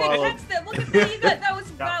just was a swallowed. good text. Look at me. That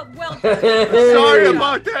was well done. Sorry Hey.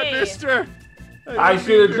 about that, Hey. mister. I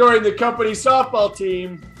should have joined the company softball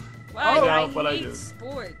team. Well, Oh, I I hate do.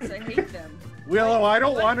 sports. I hate them. Willow, I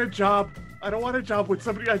don't want a job. I don't want a job with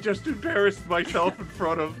somebody I just embarrassed myself in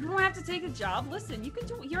front of. You don't have to take a job. Listen, you can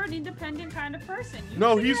do. You're an independent kind of person. You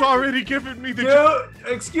No, can he's do that. already given me the job. Dude,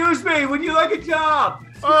 excuse me, would you like a job?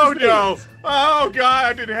 Oh Excuse me. no! Oh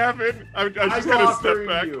God, it happened. I'm just gonna step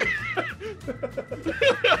back.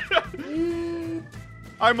 You.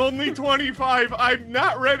 I'm only 25. I'm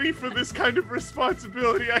not ready for this kind of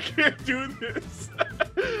responsibility. I can't do this.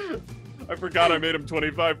 I forgot I made him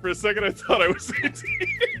 25 for a second. I thought I was 18.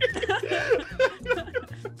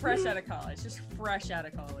 Fresh out of college. Just fresh out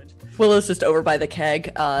of college. Willow's just over by the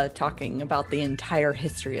keg, talking about the entire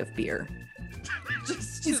history of beer.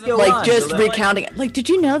 Just Just to go the Like, on, just Willoww. recounting it. Like, did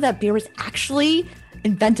you know that beer was actually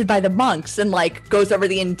invented by the monks, and like goes over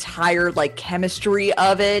the entire like chemistry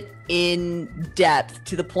of it in depth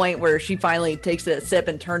to the point where she finally takes a sip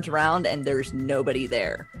and turns around and there's nobody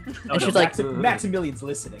there. Oh, And no, she's like, Maximilian's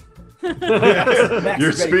listening. You're ready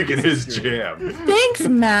for speaking this his history. jam. "Thanks,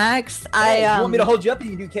 Max. Hey, I you want me to hold you up and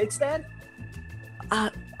you can do keg stand?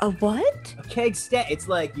 a what? A keg stand. It's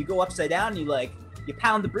like you go upside down and you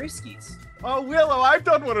pound the brewskis. Oh, Willow, I've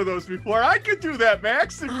done one of those before. I could do that,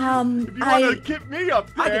 Max. If you want to I get me up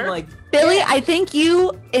I there. can Billy, I think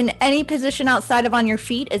you in any position outside of on your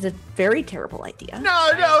feet is a very terrible idea. No,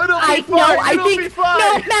 it'll be I fine. no, I it'll think be fine.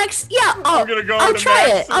 no, Max. Yeah, I'm gonna go I'll into try Max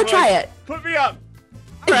it. and, I'll try like, it. Put me up.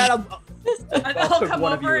 All right, I'll I'll pick come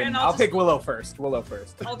one of over you and I'll just, pick Willow first. Willow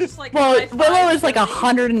first. I'll just like. Well, high-five Willow is like Billy.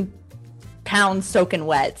 100 pounds soaking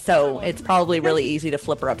wet, so it's probably really easy to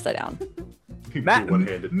flip her upside down.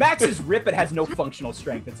 One-handed. Max's rip has no functional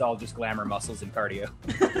strength. It's all just glamour muscles and cardio.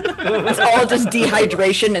 It's all just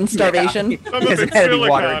dehydration and starvation. Yeah. I'm a Because big it had to be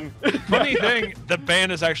watered. silicon. funny thing, the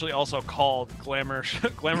band is actually also called Glamour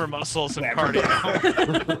Muscles and Glamour.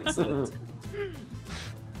 Cardio.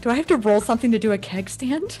 Do I have to roll something to do a keg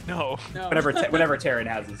stand? No. No. Whenever Taryn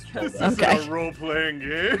has his shoulder. This Okay. is a role-playing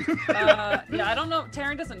game. Yeah, I don't know.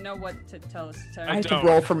 Taryn doesn't know what to tell us. I Taryn. have to don't.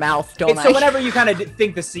 roll for mouth, don't So I? whenever you kind of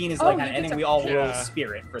think the scene is Oh, like you kind of get ending, to- we all roll Yeah.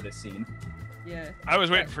 spirit for the scene. Yeah. I was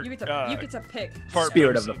waiting for You get to pick. part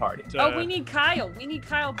Spirit of person the party. to- Oh, we need Kyle. We need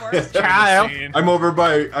Kyle Barth. Kyle. scene. I'm over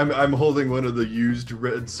by. I'm holding one of the used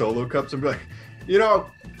red solo cups. I'm like,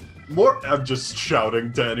 more. I'm just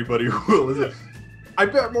shouting to anybody who will listen. I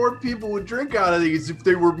bet more people would drink out of these if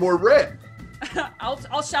they were more red.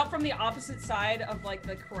 I'll shout from the opposite side of like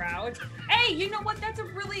the crowd. Hey, you know what? That's a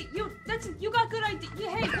really you got good idea.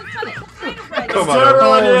 Hey, what kind of red? Come It's on. a terrible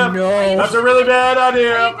Oh, idea. no. That's a really bad Are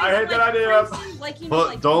idea. you I hate thinking, that idea. for instance, like, Well,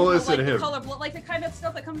 like, don't like listen to the him. Color, like the kind of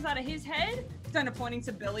stuff that comes out of his head. Kind of pointing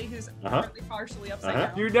to Billy, who's currently partially upside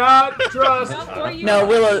down. Do not trust No, or you- No, are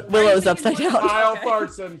you Willow's thinking upside more- down. Kyle Okay.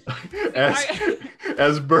 Fartson.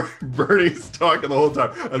 As Bernie's talking the whole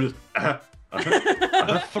time, I'm just.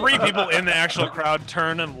 The three people in the actual crowd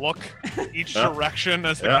turn and look each Yeah. direction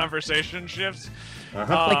as the Yeah. conversation shifts.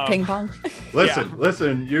 Like ping pong.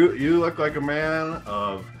 Listen. You look like a man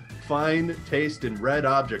of fine taste in red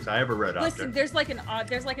objects. I have a red Listen, object. there's like an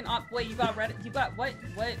wait, you got red. You got what?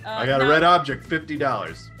 I got a now- red object,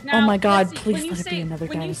 $50. Now, Oh my God, let's see, please when you let it be say, another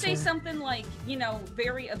When you say dinosaur. something like,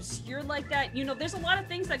 very obscure like that, there's a lot of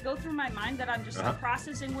things that go through my mind that I'm just like,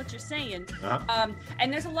 processing what you're saying.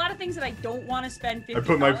 And there's a lot of things that I don't want to spend $50. I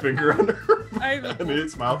put my finger under I-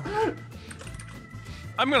 its mouth.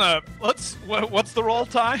 I'm gonna what's the roll,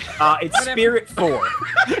 Ty? It's Spirit 4.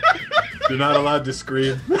 You're not allowed to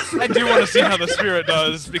scream. I do want to see how the spirit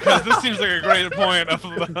does because this seems like a great point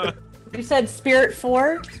of You said Spirit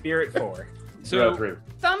 4? Spirit 4. so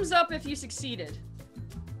Thumbs up if you succeeded.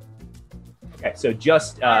 Okay, so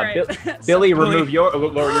just All right. Billy, Billy- remove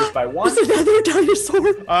lower yours by 1. There's another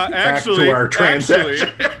dinosaur. Actually, our transaction.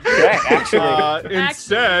 Okay, actually,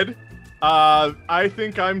 instead, I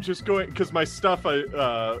think I'm just going because my stuff.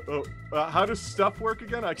 How does stuff work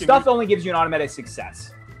again? I can stuff only gives you an automatic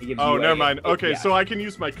success. It gives Oh, you never mind. Okay, yeah. so I can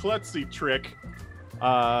use my klutzy trick.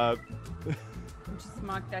 Just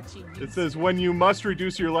mock that she It used. says when you must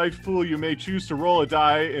reduce your life pool, you may choose to roll a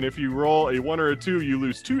die, and if you roll a 1 or a 2, you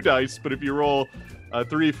lose 2 dice. But if you roll a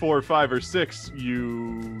 3, 4, 5, or 6,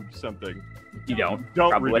 you something. You don't.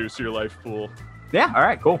 Don't probably. reduce your life pool. Yeah. All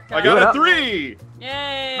right. Cool. I Do it got a up. 3.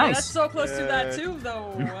 Yay! Nice. That's so close to that Yeah. too,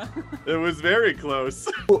 though. It was very close.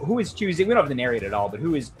 Who is choosing? We don't have to narrate it all, but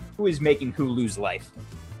who is making who lose life?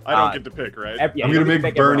 I don't get to pick, right? Yeah, I'm you gonna don't get to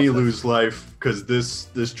make pick, everyone Bernie else does. lose life because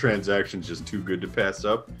this transaction's just too good to pass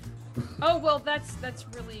up. Oh well, that's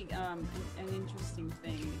really an interesting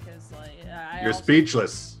thing because I You're also-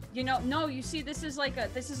 speechless. No, you see, this is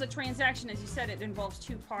a transaction, as you said. It involves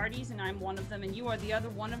 2 parties, and I'm one of them, and you are the other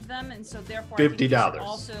one of them, and so therefore, I think you should $50.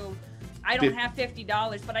 also, I don't have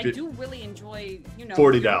 $50, but I do really enjoy,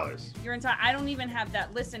 $40. Your entire. I don't even have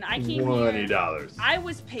that. Listen, I came here. $20. I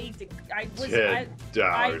was paid to. I was.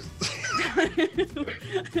 $10.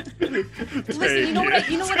 Listen, you know what?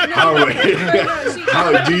 No,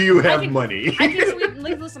 How do you have I can- money? I can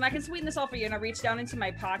listen, I can sweeten this all for you. And I reach down into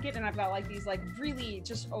my pocket, and I've got like these like really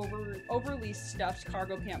just overly stuffed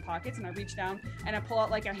cargo pant pockets. And I reach down and I pull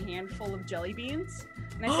out like a handful of jelly beans,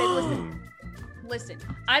 and I say, listen,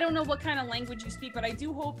 I don't know what kind of language you speak, but I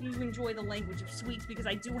do hope you enjoy the language of sweets because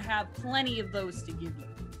I do have plenty of those to give you.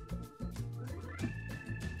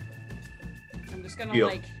 I'm just gonna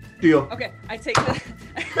Deal. Deal. Okay, I take the.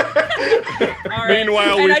 All right.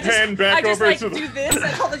 Meanwhile, And we I just- pan back I just, over like, to the. do this,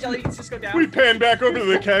 and all the jelly beans just go down. We pan back over to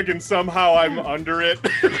the keg, and somehow I'm under it.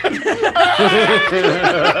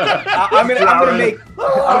 I'm gonna make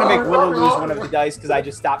Willow lose one of the dice because I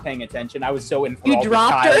just stopped paying attention. I was so enthralled with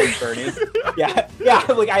dropped Kyle her? and Bernie. yeah.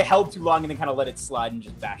 Like I held too long and then kind of let it slide and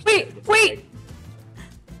just bashed. it. Wait.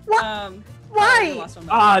 Why? lost one.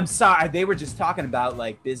 Oh, I'm sorry. They were just talking about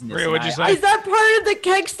like business. Ray, and what'd you I- say? Is that part of the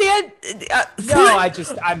keg stand?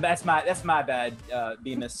 That's my bad,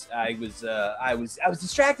 Bemis. I was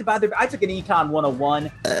distracted by I took an Econ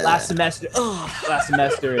 101 last semester. Last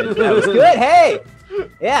semester, and that was good. Hey,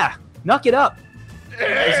 yeah, knock it up.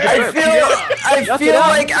 I feel up.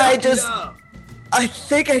 like I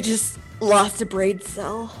think I just lost a brain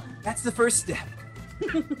cell. That's the first step.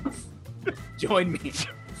 Join me.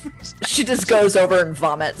 She just goes over and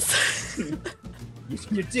vomits.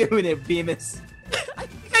 You're doing it, Bemis. I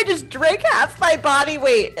think I just drank half my body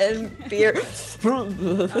weight in beer.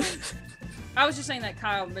 I was just saying that,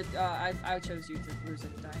 Kyle, but I chose you to lose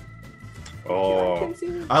it. Die.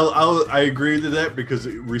 Oh, I agree to that because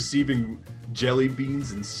receiving jelly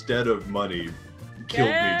beans instead of money killed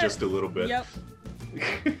me just a little bit. Yep.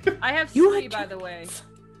 I have You 3, like by the way.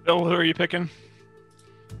 Bill, who are you picking?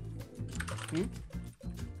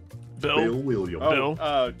 Bill William. Oh,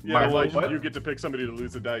 Bill? yeah, What? like, you get to pick somebody to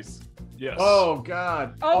lose a dice. Yes. Oh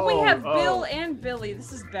God. Oh, we have Bill and Billy.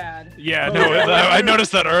 This is bad. Yeah, no, I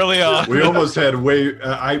noticed that early on. We almost had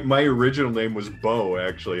my original name was Bo,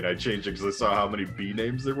 actually, and I changed it because I saw how many B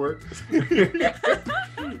names there were.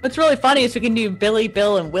 What's really funny is we can do Billy,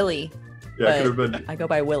 Bill, and Willie. Yeah, it could have been I go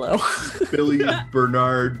by Willow. Billy,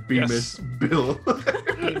 Bernard, Bemis, Yes. Bill.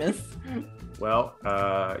 Bemis. Well,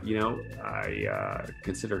 I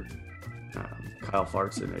consider Kyle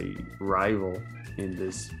Fartson a rival in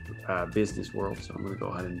this business world, so I'm going to go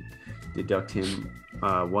ahead and deduct him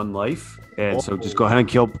one life, and so just go ahead and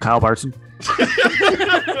kill Kyle Fartson.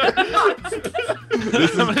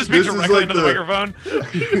 I'm going to speak directly into the microphone.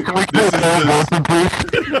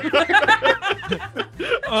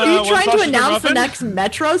 Are you trying to announce the next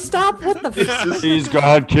metro stop? What the fuck? Please, go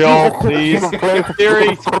ahead, kill, please.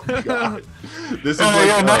 Theory. This is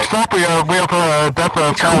next up we have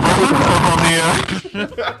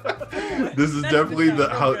this is definitely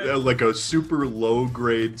like a super low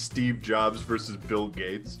grade Steve Jobs versus Bill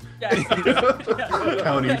Gates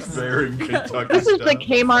county fair in Kentucky. This is the style.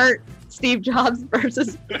 Kmart Steve Jobs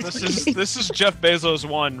versus. This is Jeff Bezos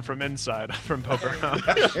 1 from Inside from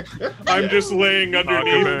Pocahontas. I'm just laying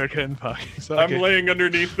underneath. American I'm laying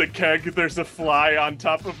underneath the keg. There's a fly on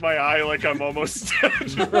top of my eye, like I'm almost dead.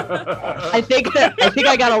 I think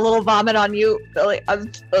I got a little vomit on you, Billy.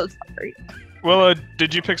 I'm so sorry. Well,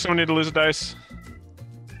 did you pick somebody to lose a dice?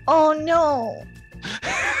 Oh no.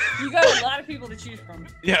 You got a lot of people to choose from.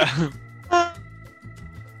 Yeah.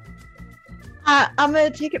 I'm gonna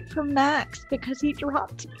take it from Max because he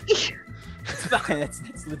dropped me. It's fine.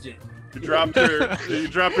 That's legit. You dropped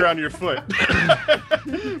her on your foot.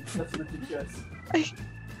 That's legit. Yes.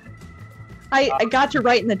 I got you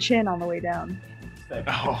right in the chin on the way down.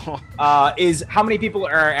 Oh. Is how many people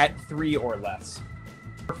are at 3 or less?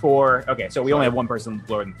 4. Okay, so we only have one person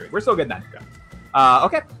lower than 3. We're still good then.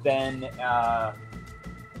 Okay, then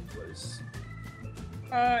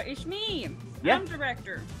It's me. Yeah. I'm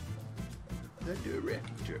director.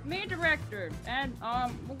 Me director, and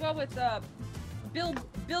we'll go with Bill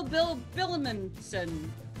Billimanson,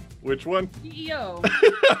 Which one? CEO.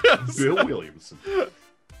 Bill Williamson.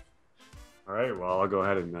 All right, well, I'll go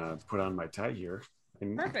ahead and put on my tie here.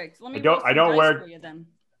 And Perfect. Let me I don't- roll some I don't dice wear- for you then.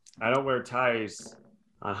 I don't wear ties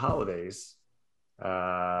on holidays,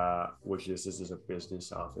 which this is a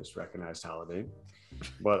business office recognized holiday,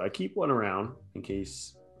 but I keep one around in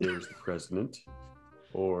case there's the president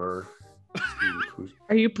or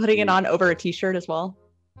Are you putting it on over a t-shirt as well?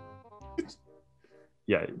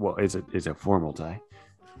 yeah, well, it's a formal tie,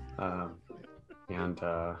 and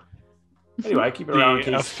anyway, I keep it around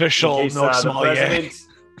in The case, official in case, milk the sommelier president,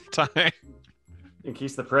 tie. in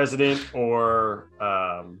case the president or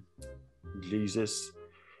Jesus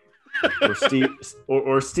or Steve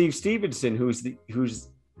or Steve Stevenson, who's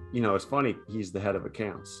it's funny, he's the head of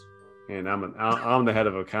accounts, and I'm the head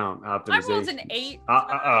of account optimization. I rolled an 8.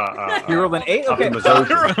 you rolled an 8. Okay.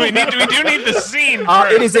 Optimization. we do need the scene.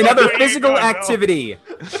 It is another Where you physical going, Bill? activity.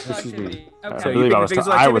 Excuse me. Okay. So I you believe pick I the was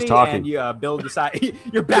physical I was activity talking. and you build decide.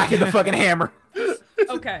 You're back in the fucking hammer.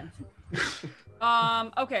 Okay.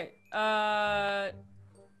 Okay.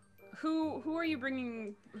 Who are you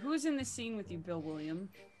bringing? Who's in the scene with you, Bill William?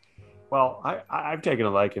 Well, I've taken a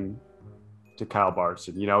liking to Kyle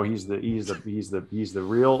Bartson. You know, he's the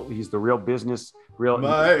real business, real.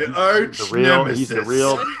 My arch he's the real. nemesis. He's the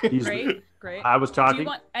real. He's Great. I was Do talking. you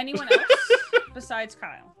want anyone else besides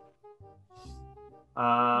Kyle?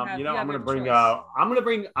 I'm you gonna have bring.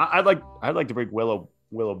 choice. I'd like to bring Willow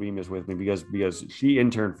Bemis with me because she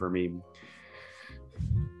interned for me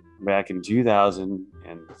back in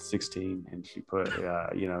 2016, and she put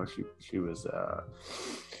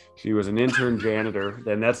she was an intern janitor.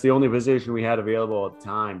 Then that's the only position we had available at the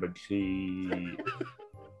time, but she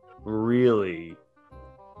really.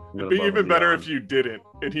 It'd be even better if you didn't,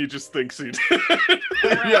 and he just thinks he did.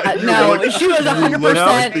 No, she was 100%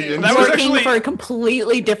 That was working actually- for a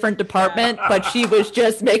completely different department, but she was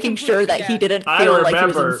just making sure that he didn't I feel like he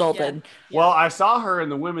remember. was insulted. Well, I saw her in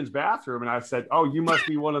the women's bathroom, and I said, "Oh, you must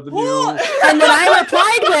be one of the new." And then I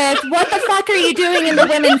replied with, "What the fuck are you doing in the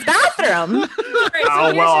women's bathroom?" Right,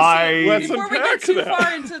 Oh, well, here's the scene. Let's Before we unpack get too that.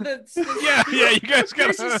 far into the Yeah, you guys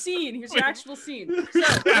here's gotta. your scene. Here's your actual scene. So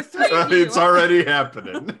the three of you. It's already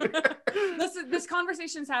happening. This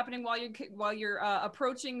conversation's happening while you're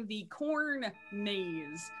approaching the corn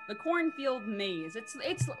maze, the cornfield maze. It's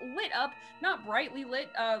lit up, not brightly lit.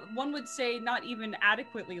 One would say not even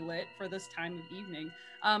adequately lit for this time of evening.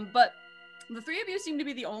 But The three of you seem to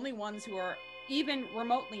be the only ones who are even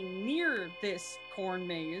remotely near this corn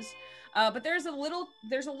maze. But there's a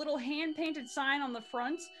little hand-painted sign on the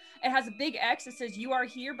front. It has a big X that says "You are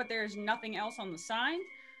here," but there's nothing else on the sign.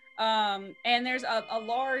 And there's a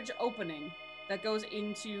large opening that goes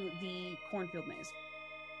into the cornfield maze.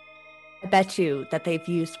 I bet you that they've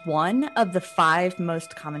used one of the 5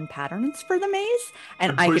 most common patterns for the maze,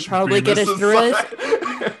 and I could probably get us through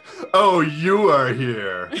it. Oh, you are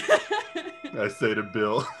here. I say to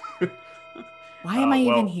Bill. Why am I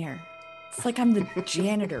even here? It's like I'm the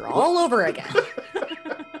janitor all over again.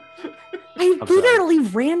 I literally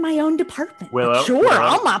ran my own department. Willow, Sure, Willow,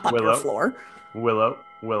 I'll mop up Willow. your floor. Willow,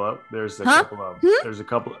 there's a Huh? couple of there's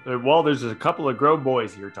a couple of grown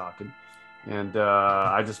boys here talking, and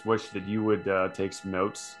I just wish that you would take some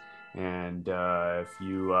notes, and if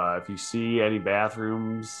you see any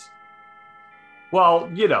bathrooms, well,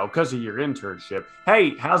 because of your internship.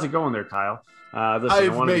 Hey, how's it going there, Kyle? Listen, I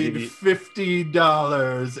I've wanted to made give you...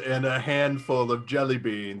 $50 and a handful of jelly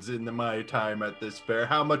beans in my time at this fair.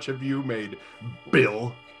 How much have you made,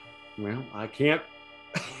 Bill? Well, I can't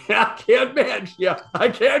match you. I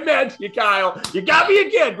can't match you, Kyle. You got me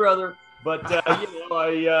again, brother. But I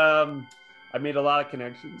made a lot of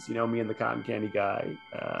connections. Me and the cotton candy guy.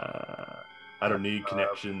 I don't need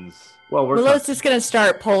connections. Well, Willow's just gonna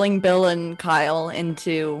start pulling Bill and Kyle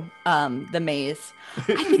into the maze.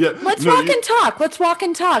 Let's walk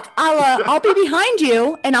and talk. I'll be behind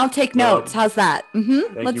you and I'll take notes. How's that?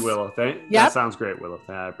 Thank you, Willow. That sounds great, Willow.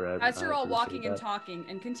 As you're all walking and talking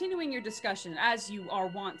and continuing your discussion, as you are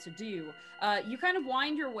wont to do, you kind of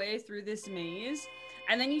wind your way through this maze,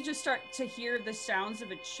 and then you just start to hear the sounds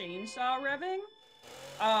of a chainsaw revving,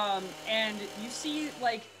 and you see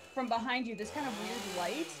from behind you this kind of weird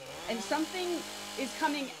light, and something is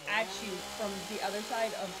coming at you from the other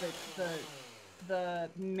side of the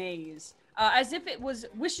maze, as if it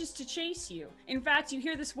wishes to chase you. In fact, you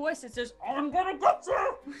hear this voice that says, "I'm gonna get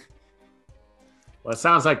you!" Well, it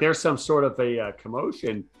sounds like there's some sort of a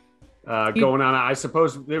commotion going on. I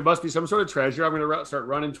suppose there must be some sort of treasure. I'm going to start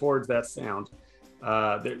running towards that sound.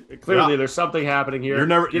 Clearly, there's something happening here.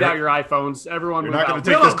 Get out your iPhones. Everyone, you're not going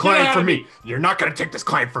to take this client from me. You're not going to take this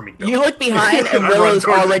client from me. Bill. You look behind, and Willow's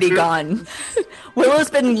already gone.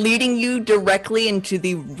 Willow's been leading you directly into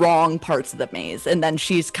the wrong parts of the maze, and then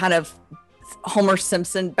she's kind of Homer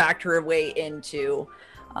Simpson backed her way into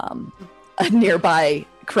a nearby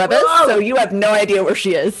crevice. Whoa! So you have no idea where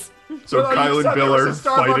she is. So Kyle and Bill are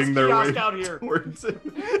fighting their way towards it,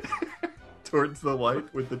 towards the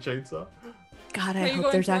light with the chainsaw. God, I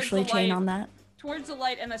hope there's actually a chain on that. Towards the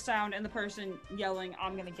light and the sound and the person yelling,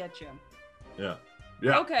 "I'm gonna get you." Yeah.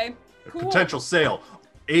 Yeah. Okay. Cool. Potential sale.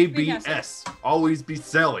 ABS. Fantastic. Always be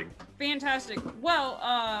selling. Fantastic. Well,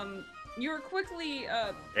 you're quickly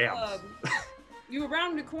you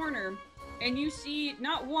round the corner and you see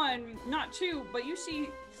not one, not two, but you see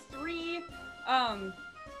three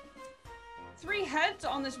heads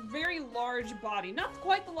on this very large body. Not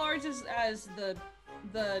quite the large as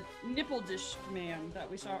the nipple dish man that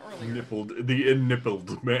we saw earlier. The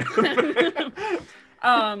nippled man.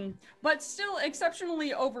 But still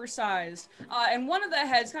exceptionally oversized. And one of the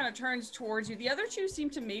heads kind of turns towards you. The other two seem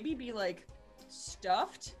to maybe be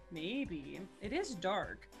stuffed. Maybe. It is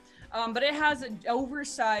dark. But it has an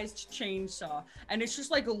oversized chainsaw. And it's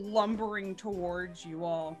just lumbering towards you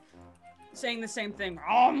all, saying the same thing.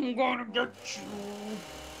 "I'm gonna get you."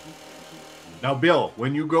 Now, Bill,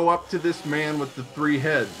 when you go up to this man with the 3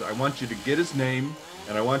 heads, I want you to get his name,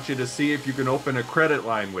 and I want you to see if you can open a credit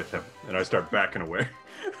line with him. And I start backing away.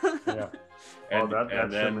 Yeah.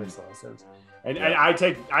 That makes a lot of sense. And I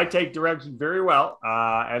take direction very well,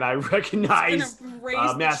 and I recognize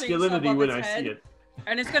masculinity when I see it.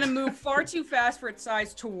 And it's going to move far too fast for its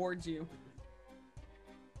size towards you.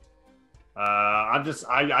 I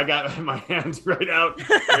got my hands right out.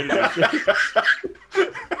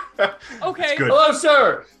 Okay. Hello,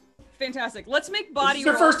 sir. Fantastic. Let's make body rolls. It's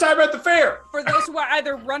your first time at the fair. For those who are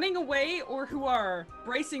either running away or who are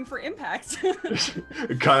bracing for impact.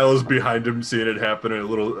 Kyle is behind him, seeing it happen, and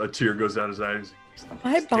a tear goes down his eyes.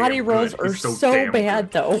 My body rolls are so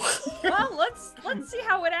bad, though. Well, let's see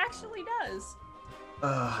how it actually does.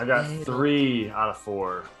 I got 3 out of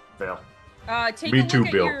 4. Fail. Take a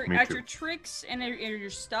look at your tricks and your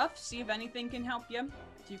stuff. See if anything can help you.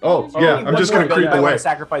 I'm just gonna creep away.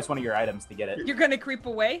 Sacrifice one of your items to get it. You're gonna creep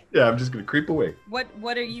away? Yeah, I'm just gonna creep away.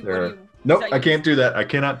 What are you? Nope, I can't do that. I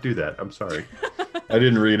cannot do that. I'm sorry. I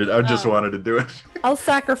didn't read it. I just wanted to do it. I'll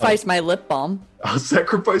sacrifice my lip balm. I'll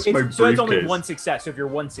sacrifice my briefcase. So it's only one success. So if you're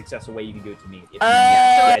one success away, you can do it to me.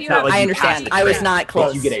 if you have- I understand. I was not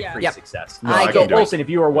close. You get a Yeah. free Yep. success. No, I I can get do it. Olsen, if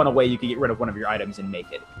you are one away, you can get rid of one of your items and make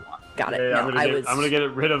it if you want. Got it. Yeah, No, I'm gonna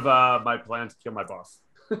get rid of my plan to kill my boss.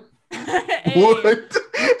 Hey, What? What does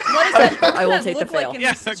that, what I will does that take the look like fail. in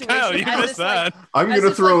Yeah, this situation? Kyle, you As missed this, like- that. I'm As gonna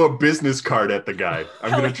this, throw a business card at the guy.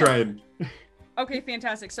 I'm gonna try and. Okay,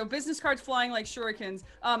 fantastic. So business cards flying like shurikens.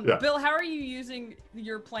 Yeah. Bill, how are you using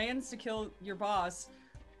your plans to kill your boss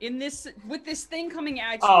in this with this thing coming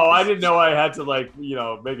at you? Oh, I didn't know I had to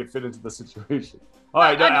make it fit into the situation. All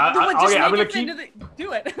right, I'm gonna keep.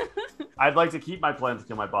 Do it. I'd like to keep my plan to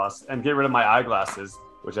kill my boss and get rid of my eyeglasses,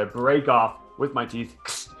 which I break off with my teeth,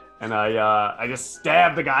 and I just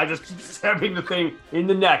stab the guy. I just keep stabbing the thing in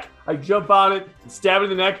the neck. I jump on it and stab it in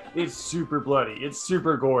the neck. It's super bloody. It's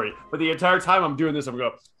super gory. But the entire time I'm doing this, I'm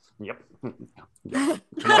going, yep, yep,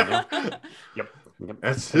 come on, yep.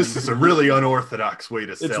 This is a really unorthodox way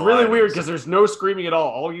to sell. It's really items. weird because there's no screaming at all.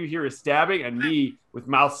 All you hear is stabbing and me with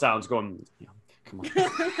mouth sounds going, yeah, come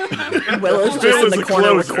on. Willow's Bill just in is the a corner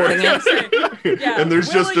closer. recording it. Yeah, And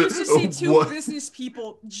there's Willow just a- used to see two what- business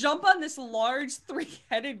people jump on this large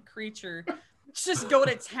three-headed creature, just go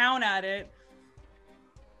to town at it.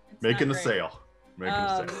 It's Making a not great. sale. Making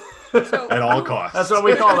a sale. So, At all costs. That's what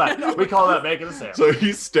we call that. We call that making a sale. So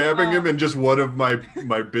he's stabbing him, and just one of my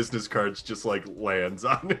business cards just like lands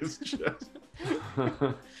on his chest.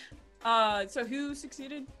 So who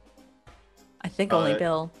succeeded? I think only Uh,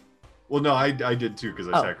 Bill. Well, no, I did too because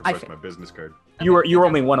I Oh, sacrificed I- my business card. You were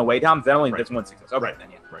only one away, Tom. That only Right. that's one success. Okay, Right. then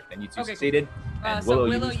yeah, right. Then you two Okay, cool. succeeded. And So Willow,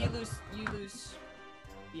 Willow, you you lose. lose.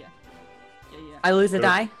 Yeah. I lose a Yep.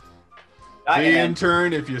 die. The And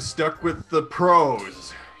intern, if you stuck with the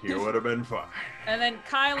pros, you would have been fine. And then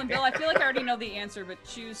Kyle and Bill, I feel like I already know the answer, but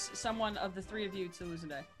choose someone of the three of you to lose a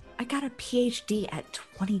day. I got a PhD at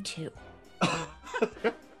 22.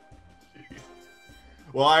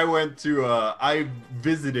 Well, I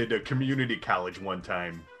visited a community college one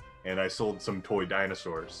time, and I sold some toy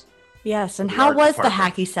dinosaurs. Yes, and The how art was the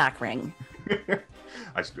department. hacky sack ring? I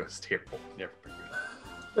was terrible. Never been good at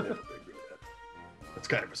that. Never been good at that. That's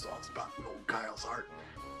kind of a soft spot in old Kyle's heart.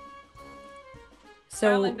 Kyle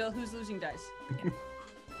So and Bill, who's losing dice?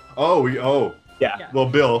 Oh. yeah. Yeah. Well,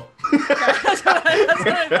 Bill. That's what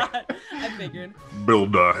I thought. I figured. Bill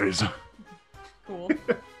dies. Cool.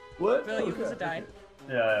 What? Bill, you lose a die.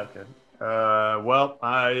 Yeah, okay. Well,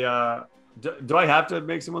 do I have to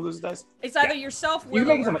make someone lose a dice? It's either yourself, You Willow,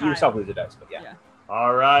 can make or someone Kyle. yourself lose a dice, but yeah. Yeah.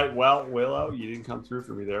 All right. Well, Willow, you didn't come through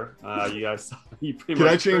for me there. You guys, you pretty Can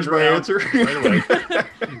much I change turned my around answer?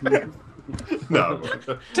 right away. No.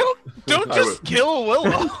 Don't I just would- kill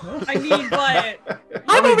Willow. I mean, but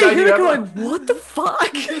I'm many over dice do you here have going, left? what the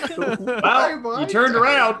fuck? Well, you turned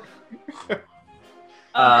around.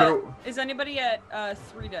 is anybody at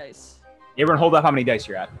 3 dice? Everyone, hold up how many dice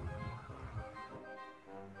you're at.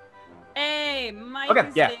 Hey, Mike Okay,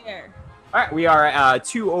 is yeah. there. All right, we are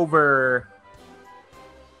 2 over.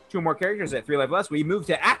 2 more characters at 3 life less. We move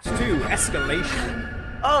to Act 2,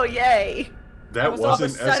 Escalation. Oh, yay. That was all the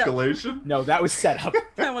wasn't setup. escalation? No, that was set up.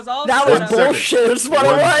 That was all. That set was up. bullshit is what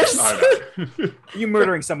it was. was. You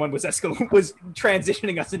murdering someone was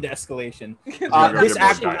transitioning us into escalation. You're gonna This get more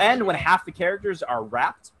act will dice. end when half the characters are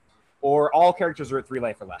wrapped, or all characters are at 3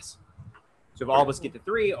 life or less. So if all of us get to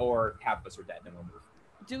 3, or half of us are dead, then we'll move.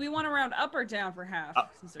 Do we want to round up or down for half?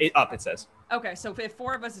 Up. Since there's- Up, it says. Okay, so if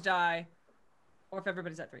 4 of us die, or if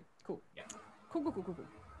everybody's at 3, cool. Yeah. Cool.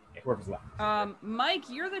 Yeah, whoever's left. Mike,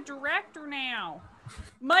 you're the director now.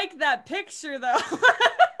 Mike, that picture though.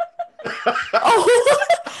 Oh,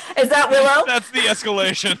 is that Willow? That's the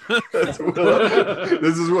escalation. That's Willow.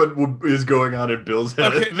 This is what is going on in Bill's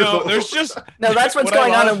head. Okay, no, there's just No, that's what's what I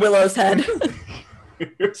going on love- in Willow's head.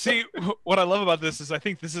 See, what I love about this is I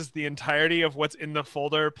think this is the entirety of what's in the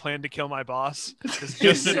folder Plan to Kill My Boss. It's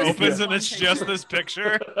just it opens and it's just this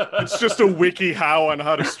picture. It's just a wiki how on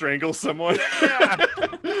how to strangle someone. Yeah.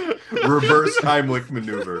 Reverse Heimlich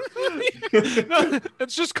maneuver. No,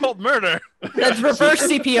 it's just called murder. That's reverse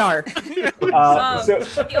CPR.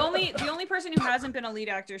 So, The only person who hasn't been a lead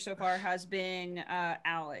actor so far has been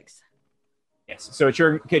Alex. yes. So it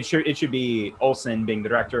should be Olsen being the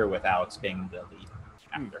director with Alex being the lead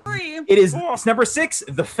actor. 3. It's number 6,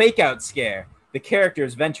 the fake out scare. The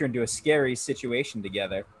characters venture into a scary situation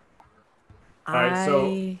together. right,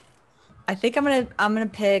 so- I think I'm gonna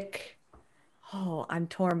pick. Oh, I'm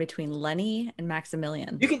torn between Lenny and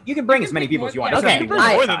Maximilian. You can bring as many people as you want. Okay, You could bring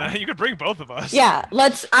more than that. You could bring both of us. Yeah,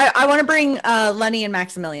 let's. I want to bring Lenny and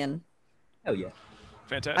Maximilian. Hell yeah.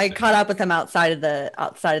 Fantastic. I caught up with him outside of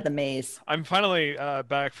the maze. I'm finally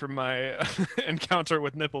back from my encounter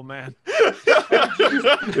with Nipple Man. Finally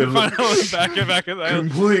back at that.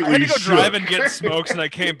 Completely I had to go drive shook. and get smokes, and I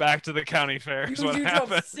came back to the county fair. Is what You drove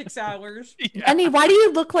happened. 6 hours. Yeah. Andy, why do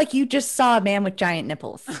you look like you just saw a man with giant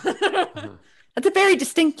nipples? That's a very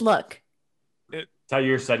distinct look. Ty,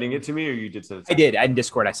 you're sending it to me, or you did send it to I did. In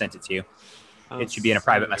Discord, I sent it to you. It should be in a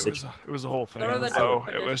private message. It was a whole thing. Go to the So top.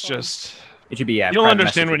 it was just. It should be You'll private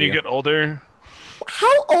understand message when you video. get older.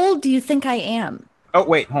 How old do you think I am? Oh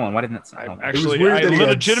wait, hold on. Why didn't it say? Hold on. Actually, weird I that he had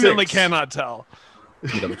legitimately 6. cannot tell.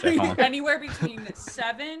 Let me double check. Hold on. Anywhere between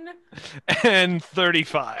 7. And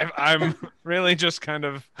 35. I'm really just kind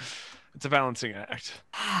of. It's a balancing act.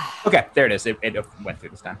 Okay, there it is. It went through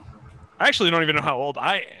this time. I actually don't even know how old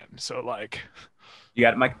I am. So like. You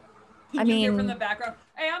got it, Mike? I You hear from mean, the background.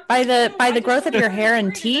 Hey, I'm by the 22, I just growth of turned your hair and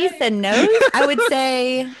 23 teeth today. and nose, I would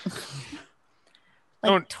say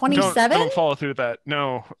like 27. Don't follow through that.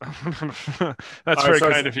 No. That's right, very so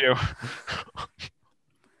kind of you.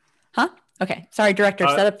 Huh? Okay. Sorry, director.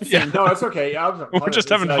 Set up the yeah. scene. No, it's okay. We're just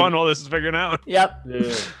having fun while this is figuring out. Yep.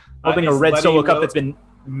 Yeah. Holding a It's red Lenny solo cup Will- that's been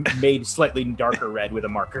made slightly darker red with a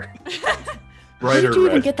marker. Where did Brighter you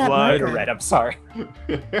even red. get that Lighter marker? Red. I'm sorry.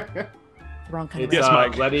 Wrong kind of It's Yes,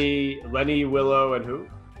 red. Mike. Lenny, Willow, and who?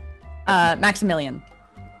 Maximilian.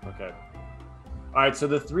 Okay. All right. So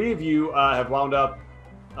the three of you have wound up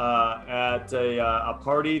at a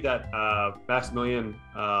party that Maximilian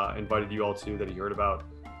invited you all to, that he heard about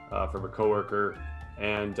from a coworker,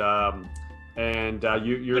 and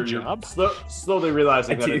you're Good job. slowly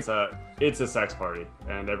realizing I that do. it's a sex party,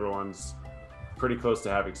 and everyone's pretty close to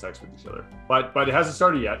having sex with each other. But it hasn't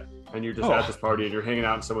started yet, and you're just Oh. at this party, and you're hanging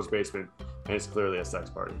out in someone's basement, and it's clearly a sex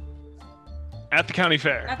party. At the county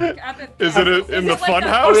fair. Is it in the fun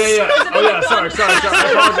house? Oh yeah. Oh yeah. Sorry.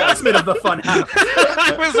 I apologize. Bit of the fun house.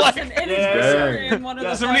 I was like, Listen, it is Yeah. basically in one of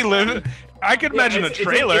Yeah. the somebody sex live. parties. I could imagine a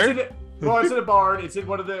trailer. It's in a barn. It's in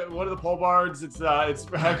one of the pole barns. It's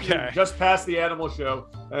actually Okay. just past the animal show,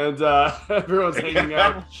 and everyone's hanging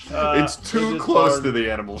out. It's too in this close barn. to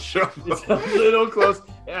the animal show. It's a little close.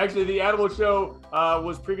 Actually, the animal show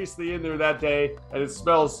was previously in there that day, and it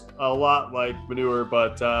smells a lot like manure.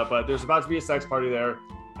 But there's about to be a sex party there.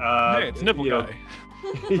 Hey, it's Nipple you know, Guy.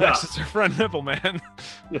 Yeah, Next, it's our friend Nipple Man.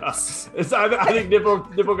 yeah. I think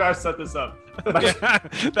Nipple guy set this up. Yeah,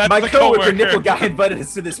 that's My the coworker Nipple Guy invited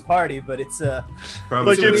us to this party, but it's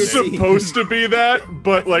Probably Like It's it's weird. supposed to be that,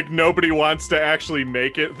 but like nobody wants to actually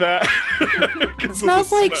make it that. It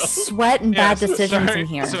smells like sweat and bad decisions in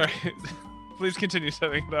here. Sorry. Please continue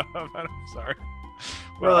setting it up. I'm sorry.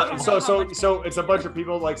 Well, so it's a bunch of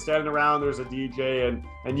people like standing around. There's a DJ,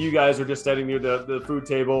 and you guys are just standing near the food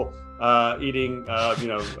table, eating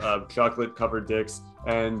chocolate covered dicks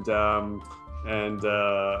and Lots like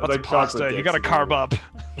of chocolate pasta. You dicks got to and carb everything. up.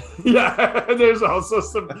 Yeah, and there's also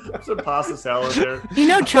some pasta salad there. You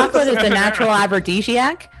know, chocolate is a natural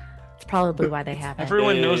aphrodisiac. It's probably why they have it.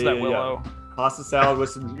 Everyone Yeah, knows yeah, that, yeah, Willow. Pasta salad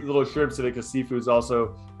with some little shrimps in it because seafood's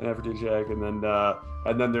also an aphrodisiac, and then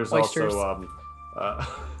there's Oysters. also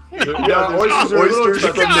oysters oysters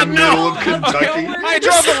from the middle of Kentucky. I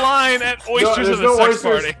draw the line at oysters there's at a sex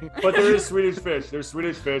oysters, party. but there is Swedish fish. There's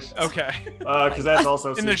Swedish fish. Okay. Because that's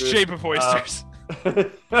also In the seafood. shape of oysters.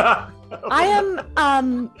 I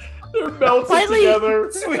am They're melted Slightly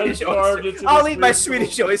together Swedish and carved oysters. into I'll this eat my weird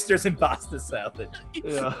Swedish oysters and pasta salad.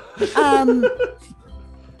 Yeah,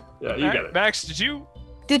 yeah, you get it. Max, did you?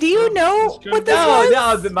 Did you know what this No,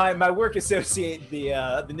 was? no. My work associate,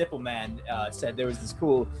 the Nipple Man, said there was this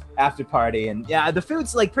cool after party, and yeah, the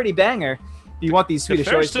food's like pretty banger. If you want these The Swedish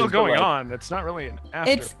fair's oysters, still but, going like, on. It's not really an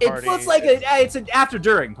after It's- party. Well, it's like it's an after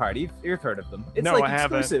during party. You've heard of them. It's no, like I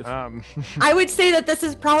haven't. exclusive. I would say that this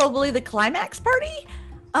is probably the climax party.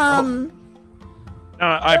 Oh,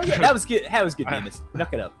 That was good. That was good, I- Demas.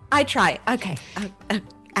 Knock it up. I try. Okay.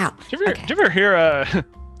 Ow. Do you ever, Okay. do you ever hear?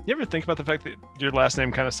 You ever think about the fact that your last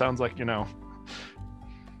name kind of sounds like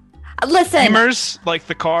Listen, Beamers, like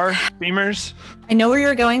the car Beamers? I know where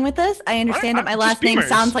you're going with this. I understand that my just last name Beamers.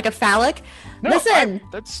 sounds like a phallic. No, Listen.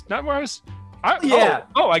 that's not where I was. Yeah.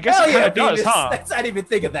 Oh, I guess Hell it kind yeah, of does, Demas. huh? I didn't even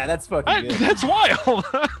think of that. That's fucking good. That's wild.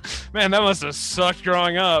 Man, that must have sucked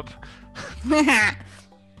growing up.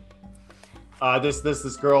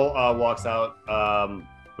 This girl walks out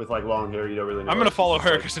with like long hair. You don't really know. I'm her. gonna follow She's her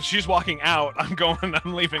like- because if she's walking out,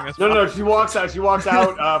 I'm leaving as No, well. no, she walks out. She walks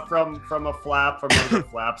out from a flap, from one of the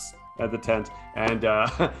flaps at the tent, and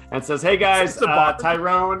says, "Hey guys, It's a bar.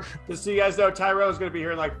 Tyrone. Just so you guys know, Tyrone's gonna be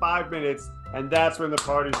here in like 5 minutes, and that's when the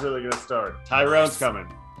party's really gonna start. Tyrone's coming."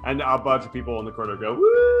 And a bunch of people in the corner go,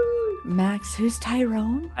 "Woo!" Max, who's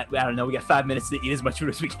Tyrone? I don't know. We got 5 minutes to eat as much food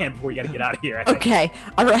as we can before we gotta get out of here. I think. Okay,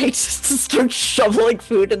 all right. Just to start shoveling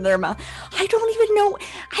food in their mouth. I don't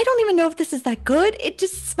even know if this is that good. It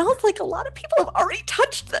just smells like a lot of people have already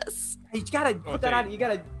touched this. You gotta put that on. You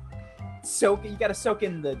gotta soak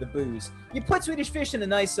in the booze. You put Swedish fish in a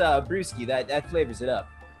nice brewski. That flavors it up.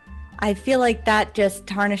 I feel like that just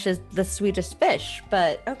tarnishes the Swedish fish,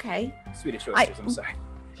 but okay. Swedish oysters. I'm sorry.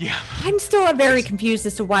 Yeah. I'm still very confused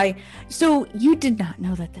as to why. So you did not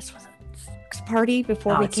know that this was a sex party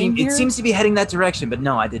before we came here? It seems to be heading that direction, but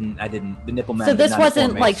no, I didn't. The nipple man. So this did not wasn't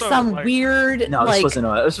inform me. like So, some like- weird. No, like,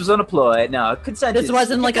 this was on a ploy. No, consent. This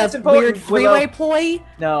wasn't like a consent's important, weird Willow. three-way ploy.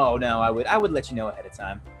 No, I would let you know ahead of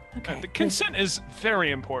time. Okay. The consent is very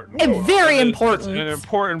important. And very It's important. an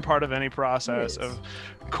important part of any process of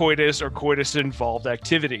coitus or coitus-involved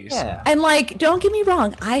activities. Yeah. And like, don't get me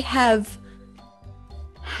wrong, I have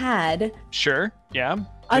had Sure. Yeah.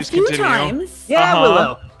 a Please few continue. times. Yeah, Uh-huh.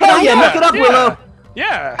 Willow. But Hell I yeah, don't- knock it up, Yeah. Willow.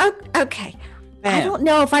 Yeah. Okay. I Bam. don't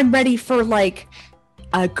know if I'm ready for like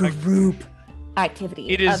a group activity.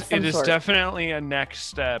 It of is. some It is sort. definitely a next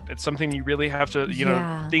step. It's something you really have to,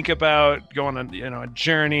 Yeah. think about. Go on a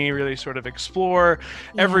journey. Really sort of explore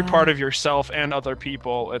every Yeah. part of yourself and other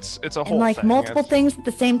people. It's a whole And like thing. multiple It's- things at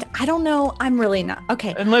the same time. I don't know. I'm really not.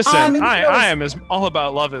 Okay. And listen, Um, I am as all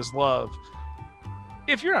about love is love.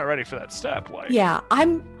 If you're not ready for that step, like Yeah,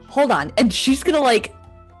 hold on. And she's gonna like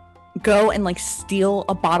go and like steal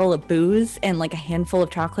a bottle of booze and like a handful of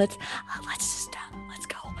chocolates. Let's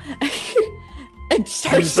go. And You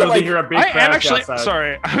starts to suddenly like hear a big I am crash actually outside.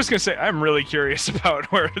 sorry. I was gonna say I'm really curious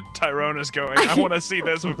about where Tyrone is going. I want to see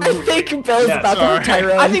this. I think Bill's Yes, about to sorry. leave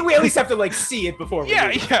Tyrone. I think we at least have to like see it before we Yeah,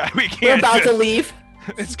 leave. yeah, we we're can't. about to leave.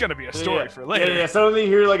 It's gonna be a story for later. Yeah. Suddenly you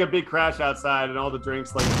hear like a big crash outside, and all the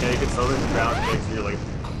drinks like shake, and suddenly the ground shakes, and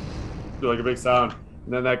you're like a big sound.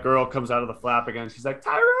 And then that girl comes out of the flap again. She's like,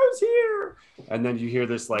 "Tyrone's here!" And then you hear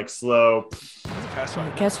this like slow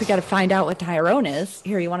I guess we got to find out what Tyrone is.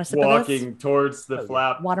 Here, you want to sip of this? walking towards the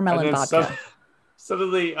flap. Watermelon and then vodka.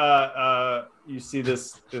 Suddenly, you see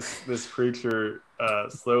this creature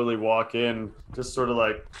slowly walk in, just sort of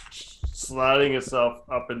like sliding itself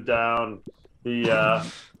up and down the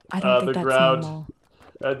I don't think the that's ground. normal.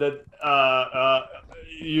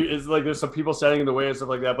 It's like there's some people standing in the way and stuff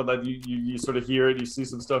like that, but then you sort of hear it, you see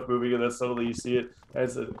some stuff moving, and then suddenly you see it.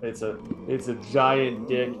 It's a giant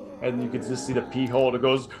dick, and you can just see the pee hole, and it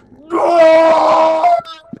goes.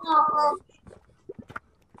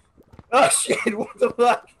 Oh shit! What the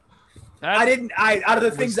fuck? Out of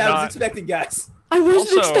the things I was not- expecting, guys. I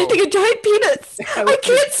wasn't Also- expecting a giant penis. I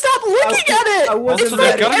can't stop looking at it. I wasn't Also, there's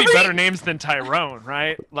ready. gotta be every- better names than Tyrone,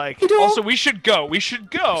 right? Like, You know- also we should go.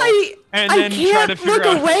 And I then try can't to figure look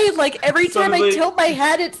out. away. Like every time I Suddenly- tilt my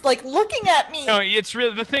head, it's like looking at me. No, it's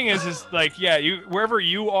really the thing is like you wherever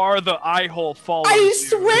you are, the eye hole follows. I you.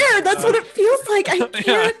 swear, that's what it feels like. I Yeah.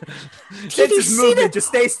 can't. It's Did you his see movement. that? Just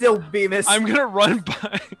stay still, Bemis. I'm gonna run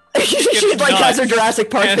by. She like has her nuts. Jurassic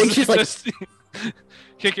Park and thing. She's like, just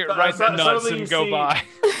kick it right in the nuts Suddenly and you go see- by.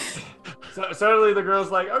 So suddenly the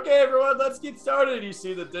girl's like, "Okay, everyone, let's get started." You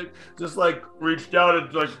see the dick just like reached out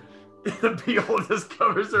and like the pee hole just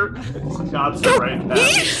covers her and just chops her right in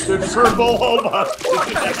half. There's her whole hole box.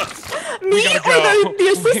 me gotta or go. the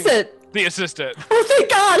assistant. The assistant. Oh thank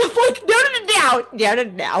God! I'm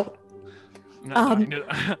like no. No,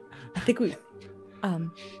 I think we.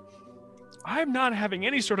 I'm not having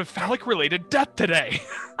any sort of phallic-related death today.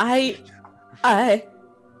 I.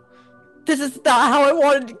 This is not how I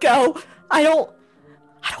wanted to go. I don't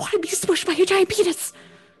want to be smushed by a giant penis.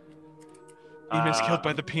 Bemis killed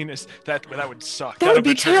by the penis. That would suck. That would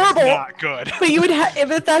be obituary is terrible. Not good. But you would have,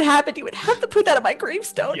 if that happened, you would have to put that on my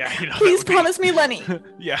gravestone. Yeah, that Please would be- promise me, Lenny.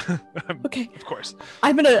 Yeah. Okay. Of course.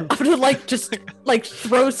 I'm gonna like just like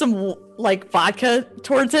throw some like vodka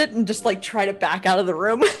towards it and just like try to back out of the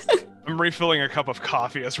room. I'm refilling a cup of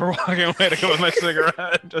coffee as we're walking away to go with my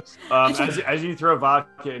cigarette. Just As you throw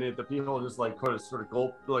vodka in it, the pee hole just like sort of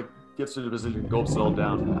gulp, like gets to the position, gulps it all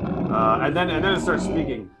down, and then it starts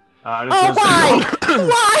speaking. And it Oh says- why?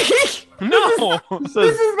 Why? no.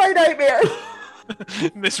 This is my nightmare.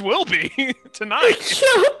 This will be tonight.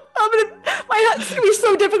 It's gonna be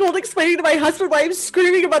so difficult explaining to my husband why I'm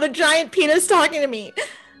screaming about a giant penis talking to me.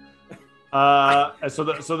 And so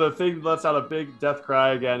the thing lets out a big death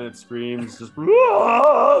cry again. It screams, just,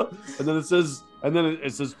 and then it says,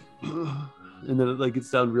 and then it like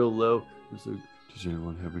gets down real low. It's like, does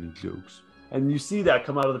anyone have any jokes? And you see that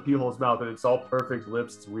come out of the pee hole's mouth, and it's all perfect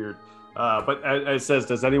lips. It's weird, but it says,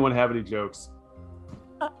 "Does anyone have any jokes?"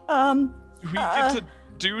 We get to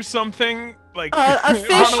do something like A fish.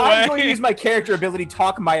 run I'm going to away. use my character ability,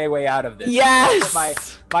 talk my way out of this.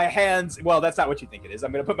 Yes. My hands. Well, that's not what you think it is.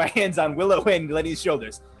 I'm going to put my hands on Willow and Lenny's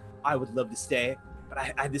shoulders. I would love to stay,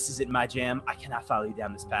 but this isn't my jam. I cannot follow you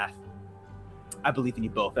down this path. I believe in you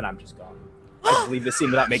both, and I'm just gone. I believe this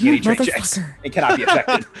scene without making any trait checks and cannot be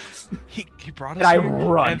affected. He brought And us I here,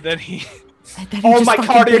 run. and then he. And then he All just my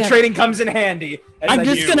fucking cardio did. training comes in handy. as I I'm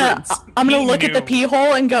just use gonna. words. I'm gonna He look at the knew. pee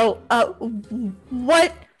hole and go.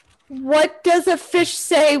 What does a fish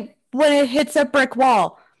say when it hits a brick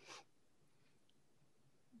wall?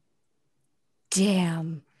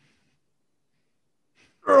 Damn.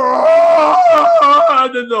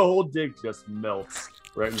 And then the whole dick just melts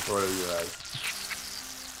right in front of your eyes.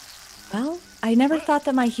 Well, I never thought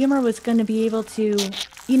that my humor was going to be able to.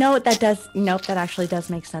 You know what? That does. Nope. That actually does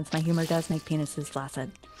make sense. My humor does make penises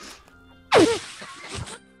flaccid.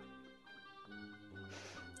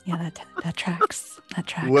 Yeah, that tracks. That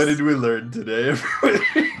tracks. What did we learn today?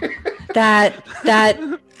 that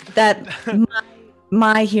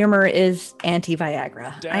my humor is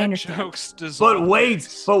anti-Viagra. Dad I understand. jokes dissolve. But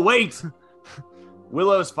wait.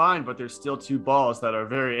 Willow's fine, but there's still two balls that are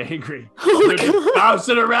very angry. They're just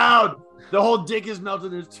bouncing around. The whole dick is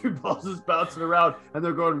melting. There's two balls just bouncing around, and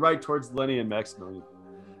they're going right towards Lenny and Maximilian.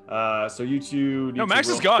 So you two. Need No, to Max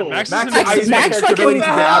is roll. gone. Max is Max- in the I used my Max character ability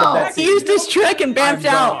fucking to get out of that he scene. used his trick and bamped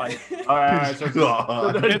out. All right. So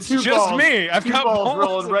It's two just balls, me. I've two got balls balls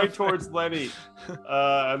rolling and right everything. towards Lenny,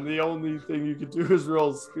 and the only thing you can do is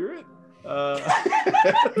roll spirit.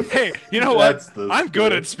 Hey, you know what? That's the I'm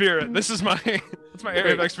good at spirit. spirit. This is my that's my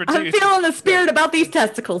area of I'm expertise. feeling the spirit about these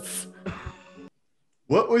testicles.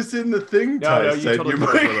 What was in the thing No, Ty you said totally you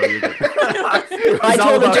did it, Willow, you did. I It's all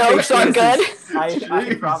told a about joke, fake so I'm good. penises. I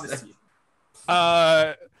can promise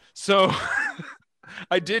you. So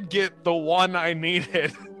I did get the one I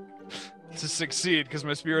needed to succeed because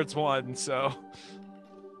my spirit's one. So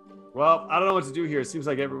Well, I don't know what to do here. It seems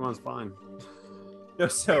like everyone's fine. No,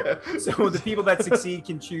 so the people that succeed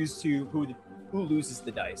can choose to who loses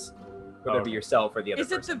the dice, whether it be Okay. yourself or the other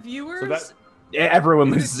Is it person. the viewers? So that- Yeah, everyone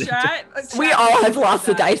The loses. chat? We all have lost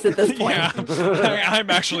the dice at this point. yeah, I'm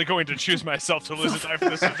actually going to choose myself to lose a die for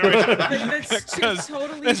this situation That's because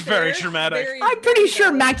totally it's very fair. traumatic. I'm pretty sure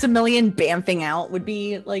Maximilian bamfing out would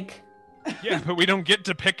be like. Yeah, but we don't get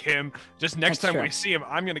to pick him. Just next That's time true. we see him,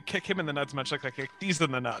 I'm gonna kick him in the nuts, much like I kicked these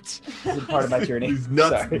in the nuts. This is part of my journey. These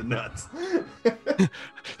nuts Sorry. and the nuts.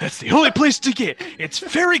 That's the only place to get. It's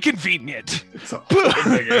very convenient. It's a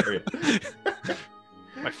whole big area.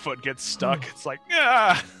 My foot gets stuck. It's like,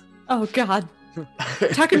 ah. Oh God.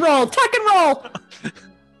 Tuck and roll. Tuck and roll.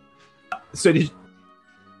 So did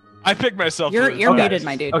I picked myself. You're to lose. you're Okay. muted,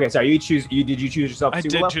 my dude. okay? Sorry, did you choose yourself? I too,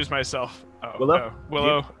 did Willow? choose myself. Oh, Willow? oh,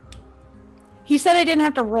 Willow. He said I didn't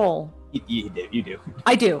have to roll. You do. You do.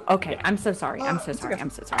 I do. Okay. I'm so sorry. I'm so it's sorry. okay. I'm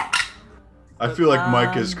so sorry. I feel like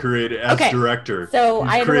Mike has created, as okay, director, so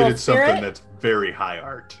he's I had to roll created something spirit. that's very high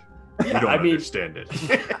art. You don't I mean- understand it.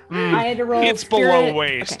 I had to roll. It's spirit. below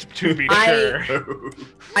waist, to be I- sure.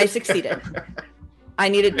 I succeeded. I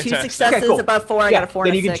needed 2 Fantastic. successes Okay, cool. above 4. I Yeah, got a 4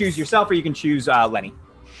 Then and a you can 6. choose yourself, or you can choose Lenny.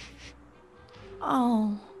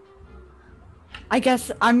 Oh. I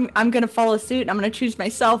guess I'm gonna follow suit. I'm gonna choose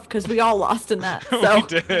myself because we all lost in that. So we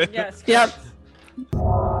did. Yes. yep.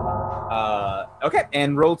 Okay,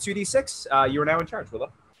 and roll 2d6. You are now in charge,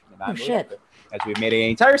 Willow. Oh shit. As we've made an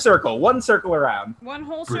entire circle, one circle around. One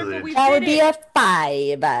whole circle. Brilliant. We That would did be it. a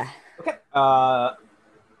 5. Okay.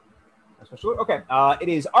 Okay. It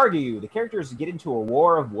is argue. The characters get into a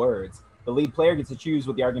war of words. The lead player gets to choose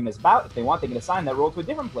what the argument is about. If they want, they can assign that role to a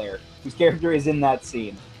different player whose character is in that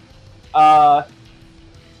scene. Who I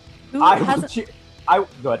will hasn't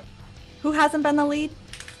go ahead. Who hasn't been the lead?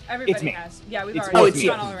 Everybody It's me. has. Yeah, we've It's already it's you.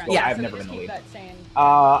 gone all around. Yeah, I've so never just been the keep lead. that same-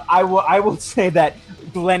 I will say that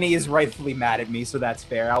Lenny is rightfully mad at me, so that's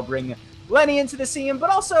fair. I'll bring Lenny into the scene, but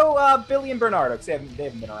also Billy and Bernardo, because they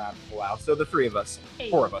haven't been around for a while. So the 3 of us,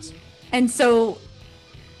 4 of us. And so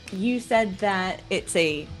you said that it's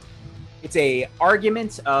a It's a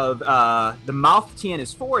argument of the mouth TN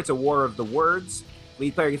is 4. It's a war of the words.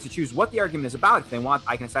 Lead player gets to choose what the argument is about. If they want,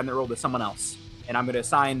 I can assign the role to someone else. And I'm going to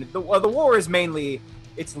assign the war is mainly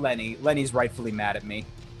it's Lenny. Lenny's rightfully mad at me.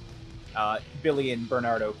 Billy and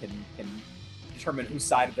Bernardo can determine whose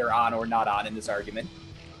side they're on or not on in this argument.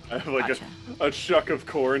 I have like Gotcha. a shuck of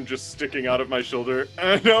corn just sticking out of my shoulder,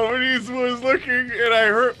 and nobody was looking, and I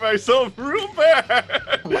hurt myself real bad.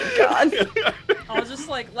 Oh my God. I'll just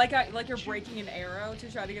like you're breaking an arrow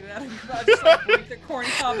to try to get it out of your mouth. Just like break the corn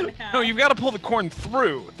cob in half. No, you've got to pull the corn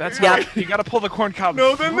through. That's Yeah. right. You got to pull the corn cob.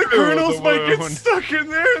 No, then the through kernels the might get wound. stuck in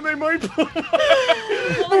there, and they might pull. Well,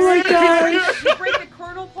 Oh my it's like, gosh. You break the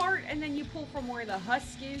kernel part, and then you pull from where the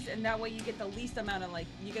husk is, and that way you get the least amount of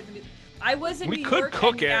you get the. I was in We New could York,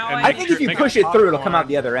 cook and it now and I I think if you Make push it it through, it'll come popcorn. out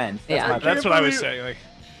the other end. Yeah. my That's bet. what I was saying. Like,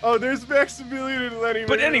 Oh, there's Maximilian and Lenny.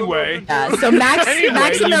 But anyway. Yeah, so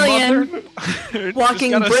Maximilian just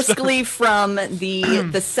walking gotta briskly from the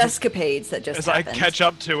sescapades that just as I happened. catch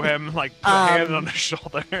up to him, like put a hand on his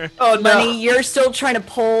shoulder. Oh no! Lenny, you're still trying to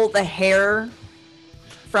pull the hair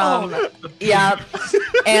from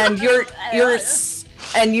and you're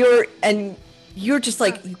just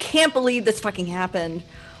like, you can't believe this fucking happened.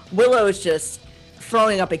 Willow is just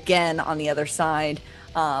throwing up again on the other side.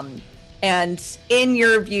 And in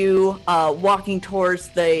your view, walking towards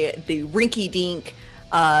the rinky-dink,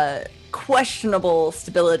 questionable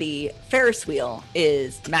stability Ferris wheel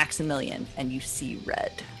is Maximilian, and you see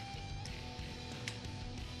red.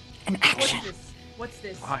 And action. What's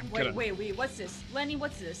this? Wait, what's this? Lenny,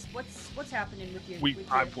 what's this? What's happening with you?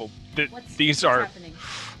 These are happening?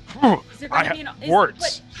 I have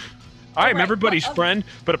words. I am everybody's friend,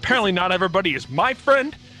 but apparently not everybody is my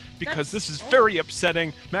friend, because this is very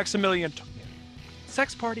upsetting. Maximilian took me to a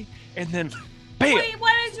sex party, and then bam! Wait,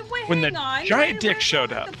 when hang the on. giant dick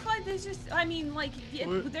showed up. There's just, I mean,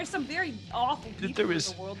 there's some very awful people There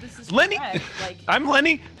is in the world. This is Lenny. correct. I'm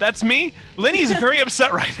Lenny. That's me. Lenny's very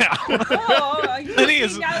upset right now. Lenny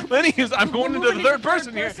is. I'm going into the third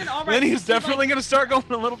person here. All right, Lenny is definitely going to start going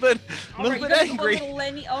a little bit angry.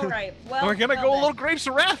 Lenny. All right. Well, We're gonna go a little grapes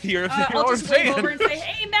of wrath here. If you know I'll what I'm just wave saying. over and say,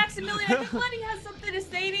 "Hey, Maximilian, I think Lenny has something to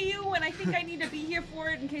say to you, and I think I need to be here for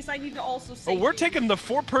it in case I need to also say." Oh, we're taking the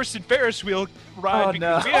 4-person Ferris wheel ride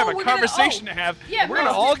because we have a conversation to have. Yeah, we're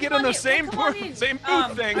gonna all get in the same booth thing.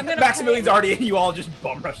 Maximilian's already in. You all just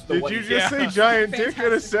bum rush the Did way. you just say giant dick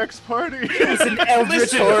at a sex party? It's an eldritch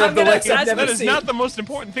Listen, horror of the likes I've that never is seen. not the most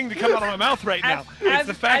important thing to come out of my mouth right now. It's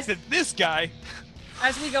the fact that this guy.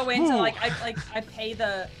 As we go into I pay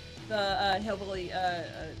the hillbilly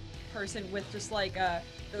person with just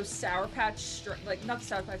those Sour Patch not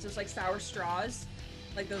Sour Patch, those sour straws,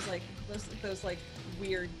 those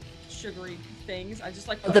weird sugary things. I just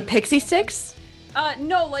the pixie sticks.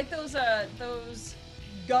 No, those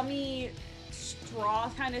gummy straw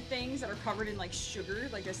kind of things that are covered in sugar,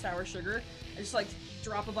 like a sour sugar. I just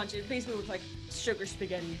drop a bunch of, it basically looks like sugar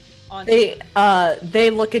spaghetti on. They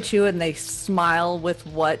look at you and they smile with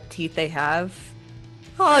what teeth they have.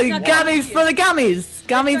 Oh, gummies for the gummies.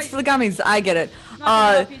 Gummies for the gummies. I get it. Not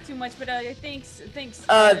gonna help you too much, but thanks.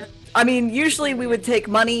 I mean, usually we would take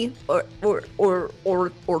money or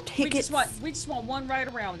tickets. We just want one ride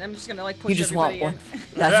around. I'm just gonna push You just want everybody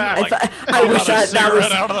one. in. I wish that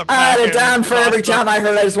was. I had a dime for every time I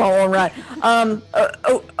heard I just want one ride.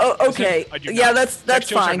 Okay. Yeah, that's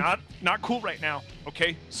fine. Not cool right now.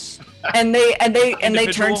 Okay. And they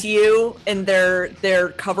turn to you in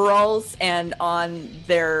their coveralls, and on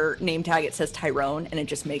their name tag it says Tyrone, and it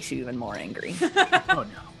just makes you even more angry. Oh no!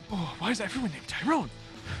 Oh, why is everyone named Tyrone?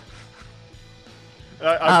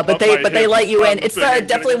 But they let you in. It's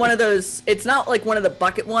definitely one of those. It's not like one of the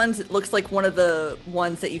bucket ones. It looks like one of the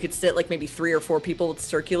ones that you could sit maybe 3 or 4 people. It's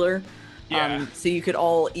circular. Yeah. So you could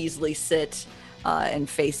all easily sit and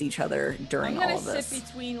face each other during all of this. I'm gonna sit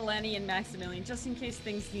between Lenny and Maximilian just in case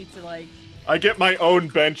things need to I get my own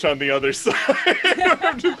bench on the other side.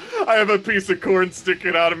 I have a piece of corn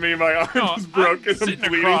sticking out of me. My arm's broken. I'm sitting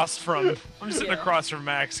bleeding. across from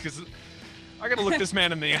Max because I gotta look this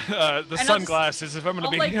man in the sunglasses if I'm gonna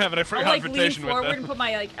be having a confrontation with him. I'll lean forward and put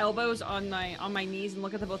my elbows on my knees and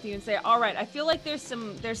look at the both of you and say, "All right, I feel like there's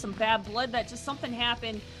some bad blood. That just something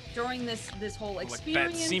happened during this whole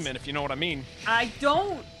experience. Like bad semen, if you know what I mean. I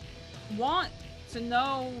don't want to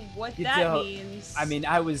know what that means. I mean,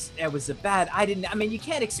 it was a bad. I mean, you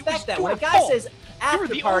can't expect that when a guy says after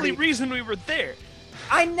party. You were the only reason we were there.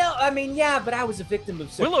 I know. I mean, yeah, but I was a victim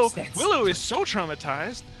of circumstance. Willow is so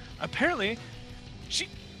traumatized. Apparently, she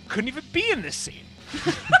couldn't even be in this scene.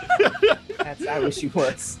 I wish she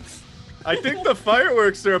was. I think the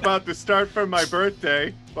fireworks are about to start for my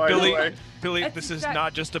birthday. By the way, Billy, this is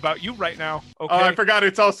not just about you right now. Okay. Oh, I forgot.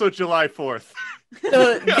 It's also July 4th.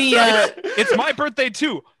 It's my birthday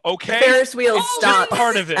too. Okay. Ferris wheel stops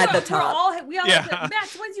part of it at the top. We all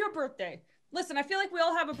Max, when's your birthday? Listen, I feel like we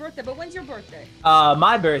all have a birthday, but when's your birthday?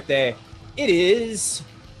 My birthday. It is.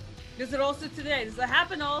 Is it also today? Does it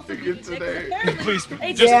happen also today? Please,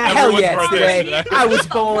 yeah, hell yeah, birthday. today. I was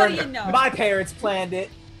born. What do you know? My parents planned it.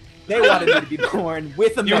 They wanted me to be born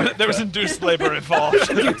with America. There was induced labor involved.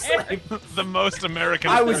 The most American.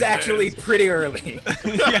 I was birthdays. actually pretty early.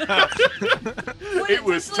 Yeah. It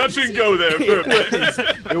was touch and go there for a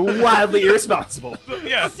bit. You're wildly irresponsible.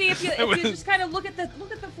 Yeah. Well, see, if you was- just kind of look at the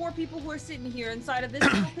 4 people who are sitting here inside of this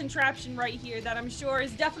little contraption right here that I'm sure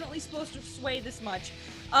is definitely supposed to sway this much.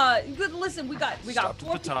 Good. Listen, we got Stopped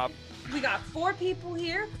 4 at the top. We got 4 people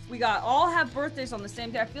here. We all have birthdays on the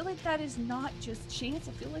same day. I feel like that is not just chance.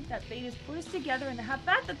 I feel like that fate has put us together, and the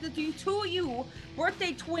fact that the two of you,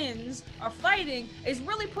 birthday twins, are fighting is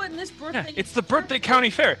really putting this birthday. Yeah, it's the birthday county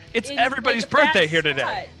fair. It's in, everybody's like, a bad birthday here spot.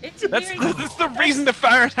 today. It's That's very- the reason the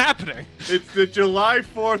fair is happening. It's the July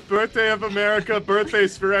 4th birthday of America,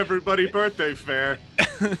 birthdays for everybody birthday fair.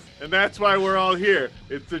 And that's why we're all here.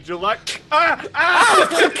 It's the July.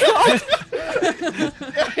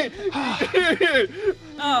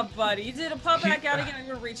 Oh, buddy, you did a pop back out again. I'm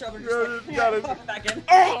gonna reach over and just pop it back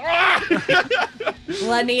in.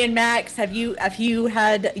 Lenny and Max, have you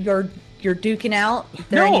had your duking out? Is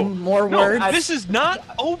there No, any more no, words? this is not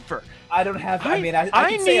over. I don't have. I mean, I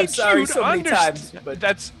I can say I'm need sorry you so to many understand. times, but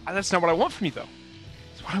That's not what I want from you, though.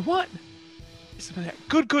 That's what I want. Is some of that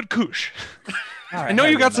good koosh. all right, I know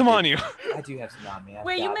you got some I'll on you. I do have some on me.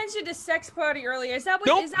 Wait, you mentioned a sex party earlier. Is that what?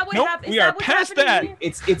 Nope, Is that what nope, happened? we are past that.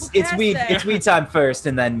 It's We're past weed. that. It's weed time first,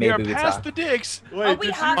 and then We are maybe we past talk. the dicks. Are Wait, we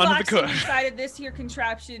did you, Under the hotboxing cush. inside of this here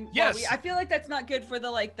contraption? while Yes. I feel like that's not good for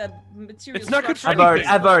the material. It's not good for structure.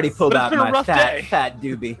 I've already pulled But it's out been a my rough day. fat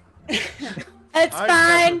doobie. It's I've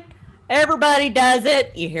fine. Everybody does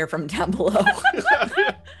it. You hear from down below.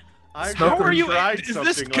 I've How never are you? tried Is something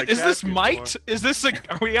this like is that this before. might? Is this like?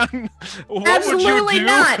 Are we on? What Absolutely would you do?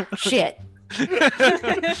 not. Shit.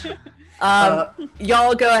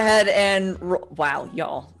 Y'all go ahead and wow,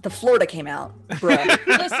 y'all. The Florida came out. Bruh.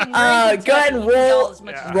 Listen, Go ahead and roll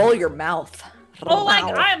Yeah. roll your mouth. Oh, like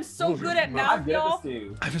Wow. I am so good at mouth, y'all.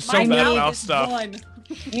 I'm so My bad at mouth mouth is stuff. one.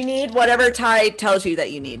 You need whatever Ty tells you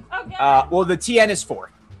that you need. Okay. Well, the TN is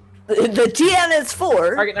 4. The TN is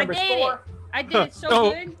 4. Target I number is did 4. it. I did it so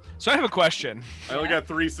Oh. good. So I have a question. I only got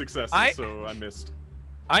 3 successes, so I missed.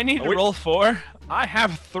 I need Oh, to wait. roll 4. I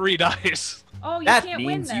have 3 dice. Oh, you That can't win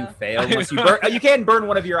means though. you fail unless you burn. You can burn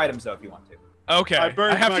one of your items though if you want to. Okay. I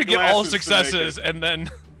burned have my to get all glasses to make successes and then.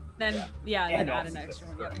 Then yeah, And then add also an extra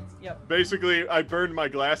one. Yep. Basically, I burned my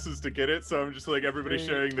glasses to get it, so I'm just like everybody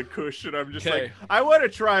sharing the kush, and I'm just Okay. like, I want to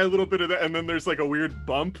try a little bit of that, and then there's like a weird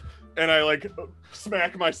bump, and I like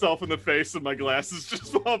smack myself in the face, and my glasses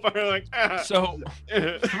just fall apart. Like, So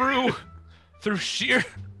through sheer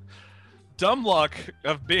dumb luck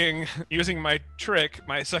of using my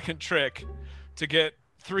second trick, to get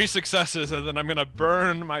 3 successes, and then I'm gonna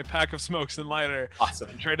burn my pack of smokes and lighter Awesome.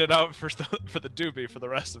 and trade it out for the doobie for the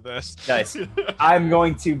rest of this. Nice. I'm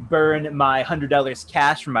going to burn my $100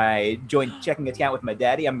 cash from my joint checking account with my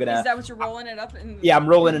daddy. I'm Is that that what you're rolling it up? Yeah, I'm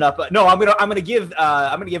rolling it up. No, I'm gonna give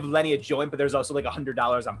Lenny a joint, but there's also like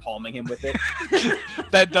 $100 I'm palming him with it.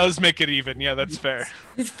 That does make it even. Yeah, that's fair.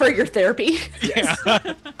 It's for your therapy. Yeah.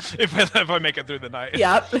 if I make it through the night.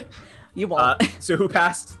 Yep. You won't. So who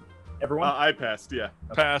passed? Everyone. I passed, yeah.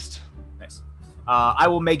 Passed. Nice. I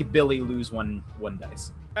will make Billy lose one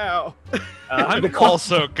dice. Ow. I'm the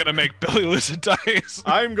also gonna make Billy lose a dice.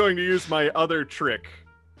 I'm going to use my other trick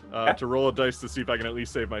to roll a dice to see if I can at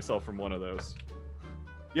least save myself from one of those.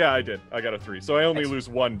 Yeah, I did. I got a 3. So I only lose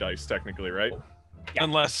 1 dice, technically, right?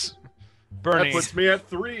 Unless That Bernie, puts me at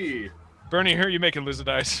 3. here you make it lose a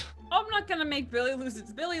dice. I'm not gonna make Billy lose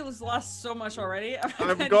it. Billy has lost so much already.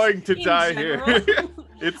 I'm going to In die general. here.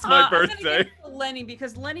 It's my I'm gonna birthday. give it to Lenny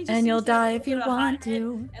because Lenny just And you'll seems to have die a if you little bit of want hot head,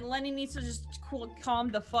 to. And Lenny needs to just calm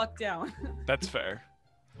the fuck down. That's fair.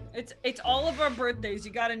 It's all of our birthdays.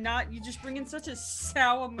 You gotta not. You just bring in such a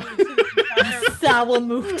sour mood. To the entire- Sour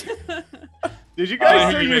mood. Did you guys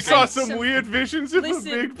Oh, say you you make saw it- some weird visions of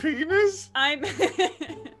Listen. a big penis? I'm.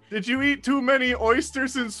 Did you eat too many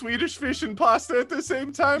oysters and Swedish fish and pasta at the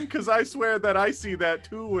same time? Because I swear that I see that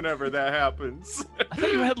too whenever that happens. I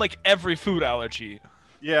thought you had like every food allergy.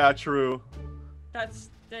 Yeah, true. That's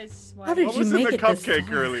why. How did What you was in make the it this cupcake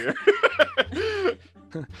far? earlier?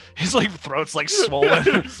 His like throat's like swollen.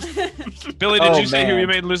 Billy, did Oh, you say who man. you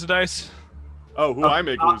made lose a dice? Oh, who I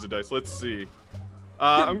make lose a dice. Let's see.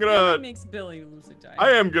 I'm Billy gonna. makes Billy lose a dice.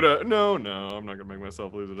 I am gonna. No, I'm not gonna make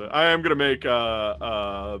myself lose a dice. I am gonna make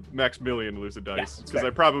Maximilian lose a dice that's because fair.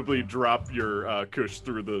 I probably drop your kush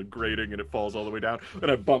through the grating and it falls all the way down,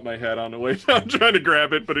 and I bump my head on the way down trying to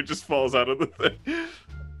grab it, but it just falls out of the thing.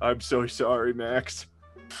 I'm so sorry, Max.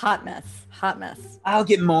 Hot mess. Hot mess. I'll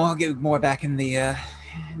get more back in the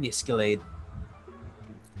Escalade.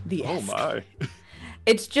 The Oh Esk. my.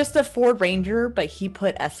 It's just a Ford Ranger, but he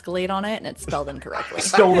put Escalade on it and it's spelled incorrectly.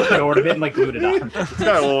 Stole the code of it and like glued it on. It's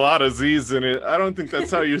got a lot of Z's in it. I don't think that's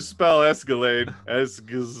how you spell Escalade. I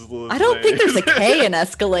don't think there's a K in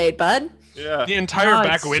Escalade, bud. Yeah. The entire No,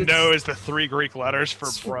 back it's- window is the 3 Greek letters for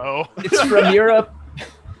bro. It's from Europe.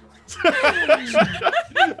 It's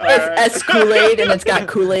Escalade and it's got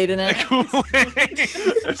Kool-Aid in it.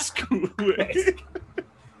 Escalade.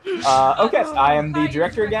 Okay, I am the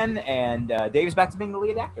director again, and Dave's back to being the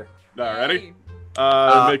lead actor. Alrighty.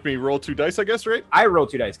 Yay. Make me roll 2 dice, I guess, right? I roll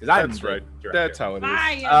 2 dice because I'm That's the right. director. That's how it is.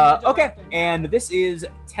 Bye, I'm the Okay, director. and this is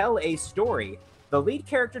Tell a Story. The lead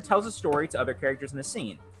character tells a story to other characters in the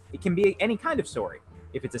scene. It can be any kind of story.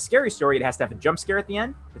 If it's a scary story, it has to have a jump scare at the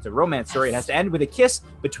end. If it's a romance story, it has to end with a kiss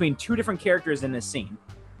between 2 different characters in this scene.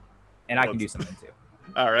 And I can do something too.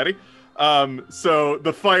 Alrighty. So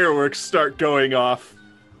the fireworks start going off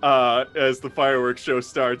as the fireworks show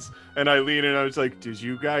starts, and I lean in and I was like, did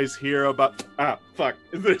you guys hear about... fuck.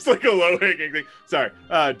 There's like a low-hanging thing. Sorry.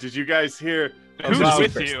 Did you guys hear... Who's Who's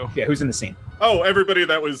with first? you? Yeah, who's in the scene? Oh, everybody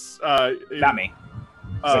that was... Not me.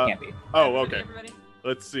 So it can't be. Oh, okay. Everybody?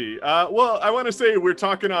 Let's see. Well, I want to say we're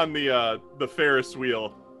talking on the Ferris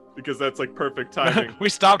wheel because that's like perfect timing. We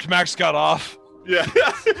stopped. Max got off. Yeah,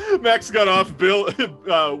 Max got off.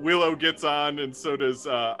 Willow gets on, and so does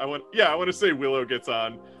I want to say Willow gets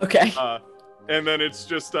on. Okay. And then it's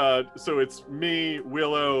just so it's me,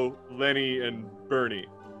 Willow, Lenny, and Bernie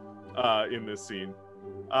in this scene.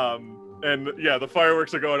 And yeah, the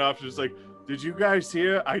fireworks are going off. Just like, did you guys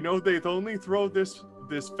hear? I know they only throw this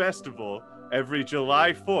festival every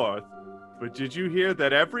July 4th, but did you hear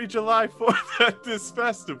that every July 4th at this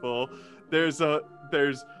festival, there's a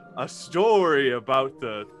story about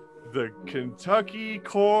the Kentucky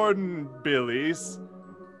Cornbillies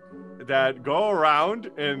that go around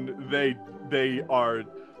and they are,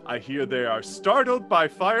 I hear they are startled by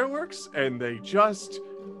fireworks and they just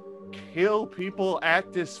kill people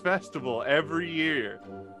at this festival every year.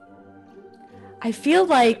 I feel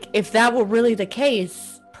like if that were really the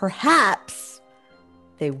case, perhaps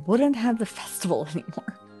they wouldn't have the festival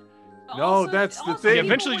anymore. No, that's the also thing. They people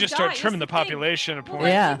eventually would just die, start that's trimming the the thing. population of Well, porn.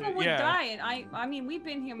 Yeah. people would Yeah. die, and I mean, we've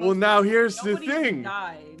been here. Well, most of now the time. here's the Nobody even thing.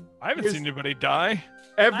 died. I haven't Here's- seen anybody die.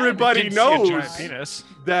 Everybody Didn't see a knows giant penis.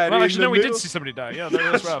 that Well, in actually, the no, we middle... did see somebody die. Yeah,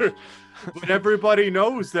 that was rough. Sure. But everybody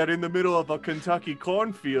knows that in the middle of a Kentucky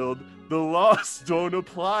cornfield, the laws don't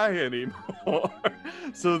apply anymore.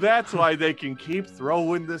 So that's why they can keep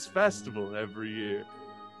throwing this festival every year.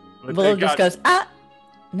 But Willow they just got- goes,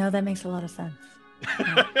 no, that makes a lot of sense.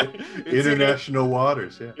 It's International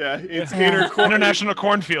waters, yeah. Yeah, it's Yeah. International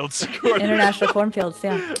cornfields. International cornfields,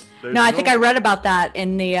 yeah. There's No, I think I read about that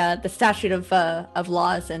in the statute of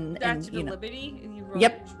laws and Statute you of know. Liberty. And you wrote,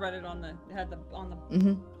 Yep. just read it on the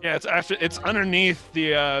Mhm. Yeah, it's underneath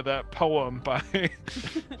the that poem by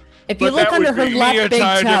If you But look that under would her be left "We are big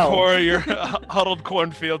tired of toe, poor your huddled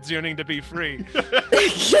cornfields yearning to be free."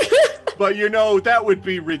 But you know, that would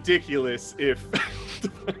be ridiculous if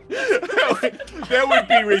that would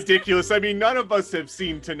be ridiculous. I mean, none of us have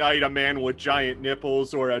seen tonight a man with giant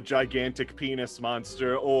nipples or a gigantic penis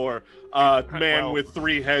monster or a man Well. with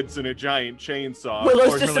 3 heads and a giant chainsaw.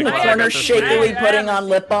 Willow's Or- just really in the glad I corner got this shakily right. putting on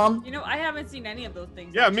lip balm. You know, I haven't seen any of those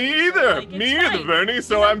things. Yeah, actually, me so, either. like, it's Me either, fine. Bernie.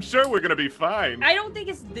 So You know, I'm sure we're gonna be fine. I don't think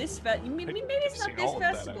it's this maybe it's not seen this all of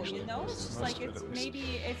that, festival, actually. you know? It's just Most like of it, it's at least.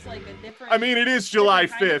 maybe it's like a different. I mean, it is July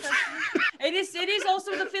different kind of 5th. festival. It is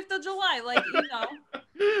also the 5th of July, like you know.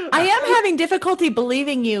 I am having difficulty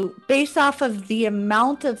believing you based off of the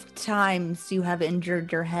amount of times you have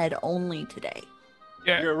injured your head only today.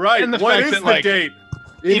 Yeah, You're right. And the What fact is that, the like, date?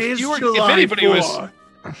 It if is you were- if July anybody was-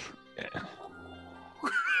 4th.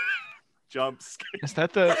 Jump scare. Is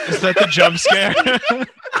that the jump scare?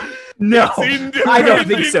 No, It's I don't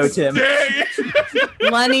think so, Tim. Independence Day.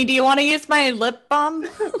 Lenny, do you want to use my lip balm?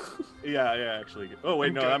 Yeah, actually. Oh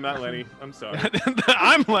wait, no, I'm not Lenny. I'm sorry.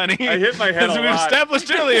 I'm Lenny. I hit my head As a we lot.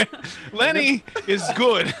 established earlier, Lenny is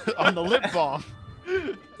good on the lip balm.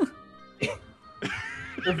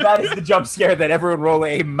 If that is the jump scare, then everyone roll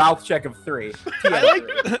a mouth check of 3. I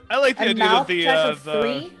like the A idea mouth that check of the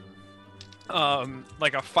 3?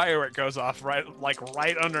 like a firework goes off right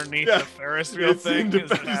underneath Yeah. the Ferris wheel It's thing as it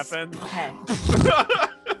Independence- happens. Okay.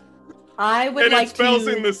 I would And like it spells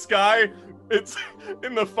to. in the sky. It's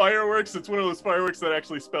in the fireworks. It's one of those fireworks that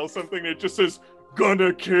actually spells something. It just says,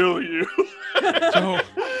 "Gonna kill you." So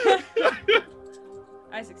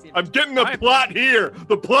I succeeded. I'm getting the plot here.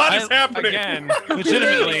 The plot is happening. again,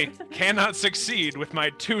 legitimately cannot succeed with my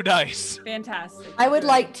 2 dice. Fantastic. I would Good.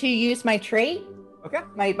 like to use my trait, Okay.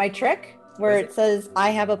 my trick, where What is it says I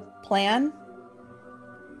have a plan.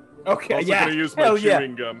 Okay, Also yeah. gonna use my Hell yeah.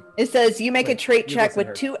 chewing gum. It says you make a Wait, trait you check listen to with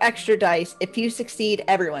her. 2 extra dice. If you succeed,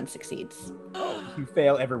 everyone succeeds. If you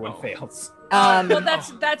fail, everyone fails. Well,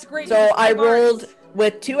 that's great. So because I I've already- rolled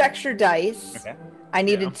with 2 extra dice. Okay. I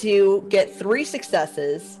needed to get 3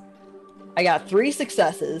 successes. I got 3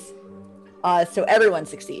 successes. So everyone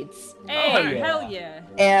succeeds. Hey, Oh, yeah. hell yeah.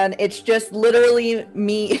 And it's just literally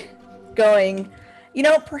me going,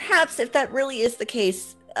 perhaps if that really is the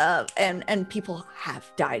case, and people have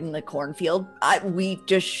died in the cornfield, we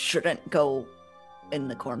just shouldn't go in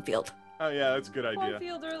the cornfield. Oh yeah, that's a good idea.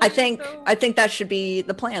 Cornfield early, I think so- that should be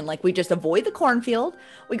the plan. Like, we just avoid the cornfield.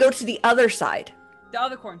 We go to the other side, the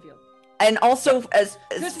other cornfield. and also as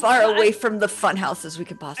Because far I- away from the fun house as we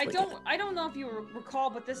could possibly get. I don't know if you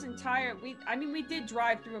recall, but this entire we did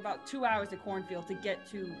drive through about 2 hours of cornfield to get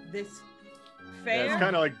to this fair. Yeah, it's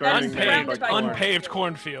kind of like That is burning surrounded man by corn. Unpaved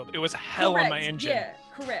cornfield. It was hell on my Correct, engine. Yeah,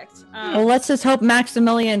 correct. Well, let's just hope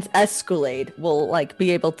Maximilian's Escalade will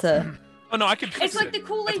be able to. Oh no, I could fix it's like it. the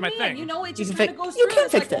Kool-Aid That's my Man, thing. it You just can kind fix- of goes you through. can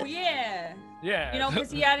It's fix like, it. oh yeah. Yeah. Because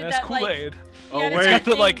he added That's that Kool-Aid. Oh, added wait. that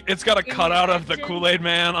But thing it's got a in cutout the of the engine. Kool-Aid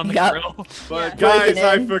Man on the Yep. grill. But Yeah. guys, Breaking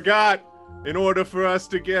I in. forgot. In order for us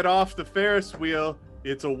to get off the Ferris wheel,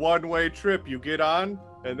 it's a one-way trip. You get on,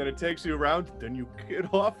 and then it takes you around. Then you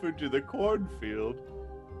get off into the cornfield.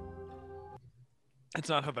 It's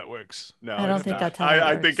not how that works. No, I don't it's think not. that's how that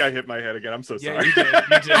I think works. I hit my head again. I'm so Yeah, sorry. you did.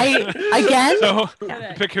 You did. Again? So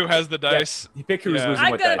Yeah. pick who has the dice. You pick who's Yeah. losing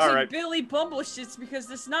I've what got to dice. take Alright. Billy Bumbleshits because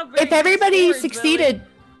it's not very. If good everybody stories, succeeded,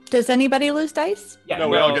 does anybody lose dice? Yeah, No,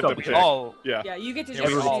 we all get Well, to we pick. all, Yeah, Billy. Yeah, you get to yeah,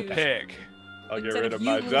 we just all choose pick. I'll get instead rid of of you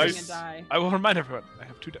my losing dice. a die. I will remind everyone. I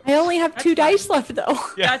have 2 dice. I only have That's 2 fine. dice left, though.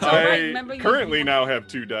 Yeah. That's all right. I Remember, you currently now have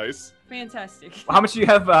 2 dice. Fantastic. How much do you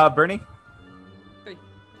have, Bernie? 3.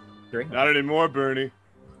 3? Not anymore, Bernie.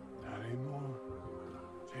 Not anymore.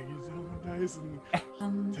 Take your silver dice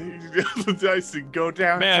and take your silver dice and go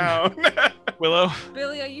downtown. Willow.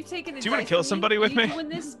 Billy, are you taking a Do you wanna dice kill with me? somebody with Are me? you doing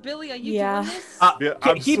this? Billy, are you Yeah. doing this? Yeah,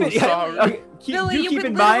 I'm keep so it. sorry. Okay, Billy, you keep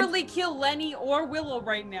could in mind. literally kill Lenny or Willow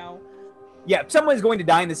right now. Yeah, if someone's going to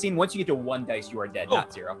die in the scene, once you get to 1 dice, you are dead, Oh.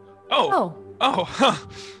 not 0. Oh. Oh, Huh.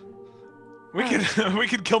 We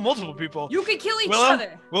could kill multiple people. You could kill each Willow?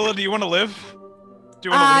 other. Willow, do you want to live? Do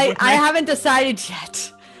you want to live with me? I haven't decided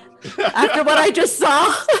yet. After what I just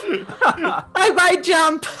saw, I might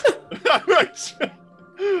jump.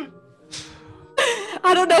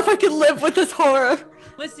 I don't know if I can live with this horror.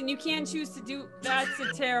 Listen, you can't choose to do. That's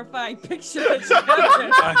a terrifying picture that you have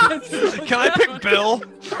there. That's so Can I pick dumb. Bill?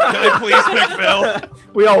 Can I please pick Bill?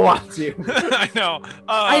 We all want to. I know.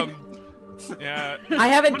 Yeah. I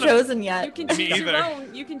haven't I'm gonna- chosen You yet. can Me choose your either.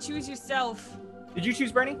 own. You can choose yourself. Did you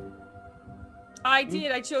choose Bernie? I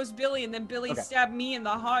did. I chose Billy, and then Billy Okay. stabbed me in the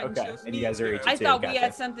heart and Okay, chose and me. you guys are I HT, thought we gotcha.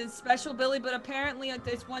 had something special, Billy, but apparently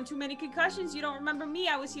there's one too many concussions. You don't remember me.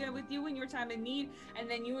 I was here with you in your time of need, and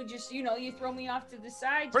then you would just, you throw me off to the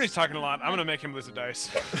side. Bernie's talking a lot. I'm gonna make him lose a dice.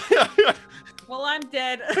 Well, I'm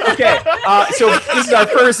dead. Okay, so this is our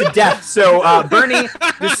first death. So, Bernie,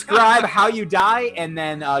 describe how you die, and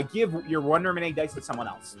then give your 1 remaining dice to someone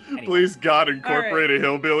else. Anyone. Please, God, incorporate a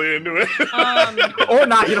hillbilly into it. Or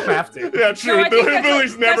not, you don't have to. Yeah, true. I The think that's hillbillies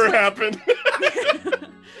what- never that's happened.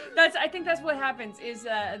 I think that's what happens is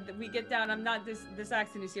we get down. I'm not this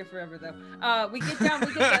accent is here forever though. We get down.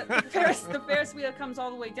 We get the Ferris wheel comes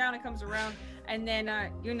all the way down. It comes around, and then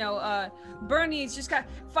Bernie's just got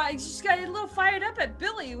a little fired up at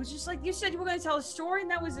Billy. It was just like, you said you were going to tell a story,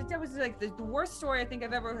 and that was like the worst story I think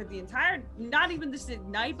I've ever heard the entire. Not even this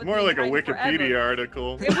night, but More the like a entire Wikipedia forever.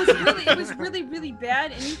 article. It was really, really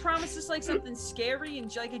bad. And you promised us like something scary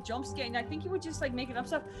and like a jump scare. And I think you were just like making up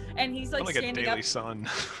stuff. And he's like I'm like a standing Daily up, Sun.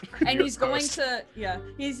 and he's going Post. to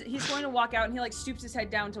he's going to walk out, and he like stoops his head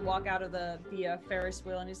down to walk out of the Ferris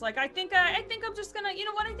wheel, and he's like, I think I'm just gonna, you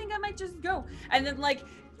know what, I think I might just go. And then like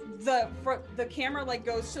the camera like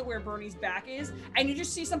goes to where Bernie's back is, and you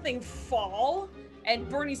just see something fall. And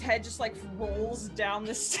Bernie's head just like rolls down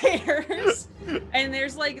the stairs, and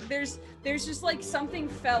there's just like something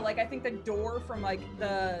fell. Like I think the door from like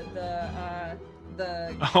the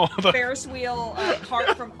Oh, the- Ferris wheel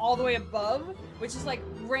cart from all the way above, which is like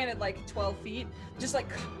ran at like 12 feet, just like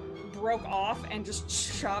broke off and just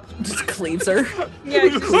chopped. Just cleaves her. Yeah,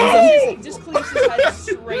 just cleaves his head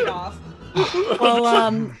straight off. Well,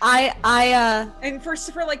 And for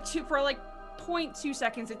like 0.2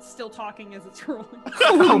 seconds, it's still talking as it's rolling.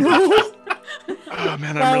 oh no. Oh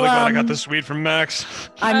man, I'm Well, really glad I got this weed from Max.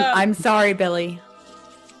 I'm sorry, Billy.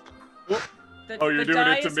 Oh, you're doing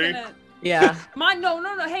die it to is me? gonna- Yeah.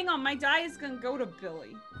 No, hang on. My die is gonna go to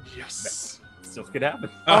Billy. Yes. Still could happen.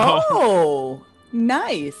 Oh. Oh.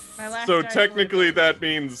 Nice. My last So dice technically were- that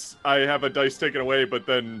means I have a dice taken away, but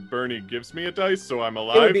then Bernie gives me a dice, so I'm It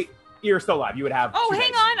would alive. be, you're still alive. You would have. Oh, 2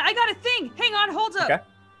 hang dice. on! I got a thing. Hang on, hold up. Okay.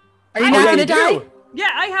 Are you Oh, not yeah, gonna you die? do. Yeah,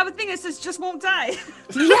 I have a thing that says just won't die.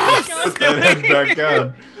 Yes. Put that head back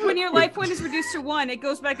on. When your life point is reduced to 1, it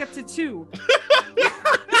goes back up to 2.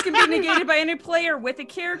 This can be negated by any player with a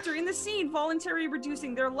character in the scene voluntarily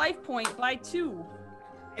reducing their life point by 2.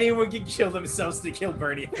 Anyone can kill themselves to kill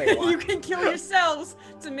Bernie if they You want. can kill yourselves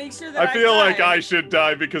to make sure that I feel like die. I should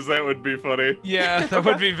die because that would be funny. Yeah, that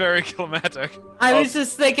would be very climatic. I was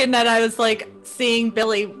just thinking that I was like seeing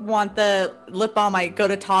Billy want the lip balm. I go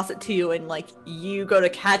to toss it to you, and like you go to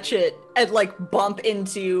catch it and like bump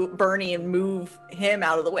into Bernie and move him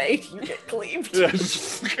out of the way. You get cleaved. Yeah.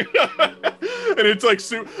 And it's like,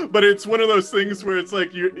 but it's one of those things where it's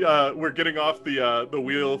like we're getting off the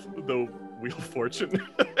wheel of fortune.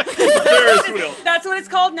 Ferris wheel. That's what it's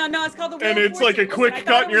called now. No, it's called the Wheel And of it's like a Fortune. quick I thought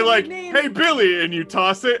cut, it and you're was a like, name. "Hey, Billy," and you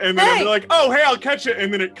toss it, and then Hey. you're like, "Oh, hey, I'll catch it,"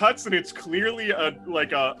 and then it cuts, and it's clearly a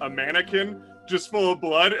mannequin just full of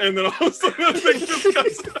blood, and then all of a sudden the thing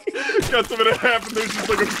just cuts them in half, and there's just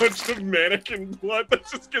like a bunch of mannequin blood that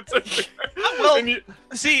just gets everywhere. Well, And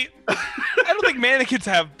see, I don't think mannequins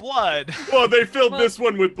have blood. well, they filled Well, this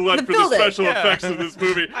one with blood they for the filled it. special Yeah. effects of this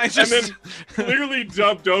movie, I just- and then clearly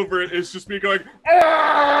dubbed over it is just me going,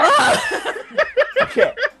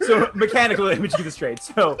 Okay, so mechanical, let me get this straight.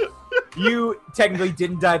 So you technically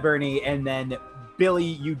didn't die, Bernie, and then Billy,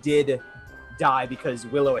 you did die because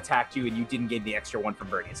Willow attacked you and you didn't get the extra 1 from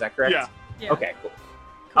Bernie. Is that correct? Yeah. Yeah. Okay, cool.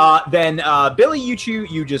 Then Billy, you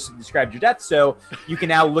just described your death, so you can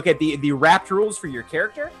now look at the wrapped rules for your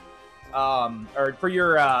character, or for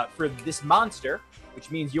your for this monster,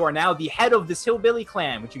 which means you are now the head of this hillbilly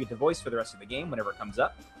clan, which you get to voice for the rest of the game whenever it comes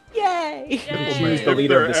up. Yay! You Yay. choose the if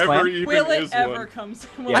leader of there this ever clan. even Will it is ever one. comes?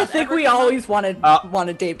 Yeah. I think we always wanted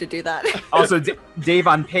Dave to do that. Also, Dave,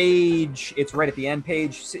 on page, it's right at the end,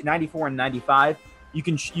 page 94 and 95.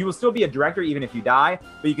 You will still be a director even if you die,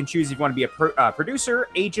 but you can choose if you want to be a producer,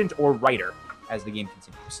 agent, or writer as the game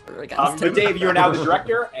continues. But Dave, you are now the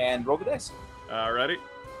director, and roll the dice. Alrighty.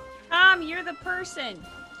 Tom, you're the person.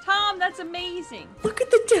 Tom, that's amazing. Look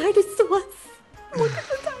at the dinosaurs. Look at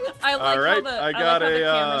the dinosaurs. I like All right, how the I I got like how the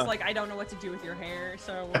a, camera's like, I don't know what to do with your hair,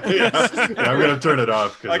 so Yeah, I'm gonna turn it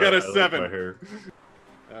off. 'cause I got a like 7. my hair.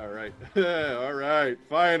 All right. All right.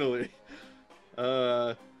 Finally.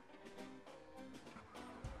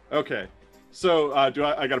 Okay. So, I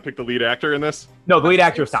got to pick the lead actor in this? No, the lead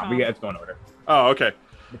actor is It's Tom. We have to go in order. Oh, okay.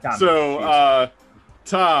 The Tom So,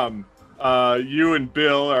 choose. Tom, you and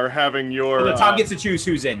Bill are having your. So the Tom gets to choose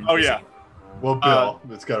who's in. Oh the yeah. scene. Well, Bill.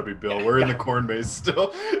 It's got to be Bill. We're in the corn maze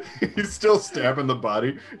still. He's still stabbing the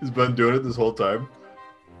body. He's been doing it this whole time.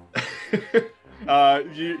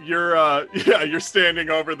 You're standing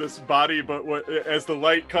over this body, but as the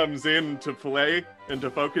light comes in to play and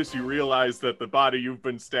to focus, you realize that the body you've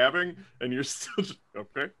been stabbing, and you're still just,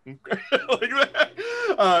 okay, like that.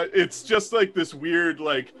 It's just like this weird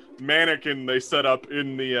like mannequin they set up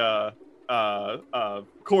in the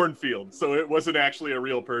cornfield, so it wasn't actually a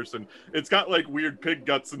real person. It's got like weird pig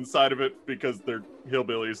guts inside of it because they're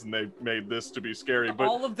hillbillies and they made this to be scary. But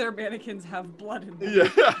all of their mannequins have blood in them. yeah,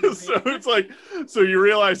 so it's like, so you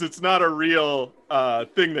realize it's not a real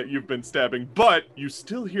thing that you've been stabbing, but you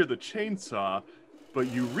still hear the chainsaw, but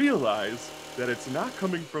you realize that it's not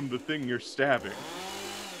coming from the thing you're stabbing.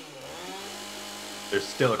 There's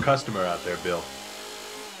still a customer out there, Bill.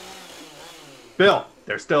 Bill,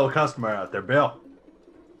 there's still a customer out there, Bill.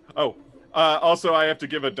 Oh, also I have to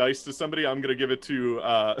give a dice to somebody. I'm gonna give it to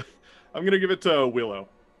Willow.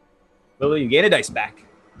 Lily, you gain a dice back.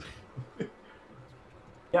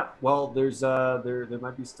 Yeah, well, there's there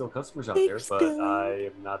might be still customers out there, Thanks, but Bill. I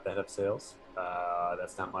am not the head of sales.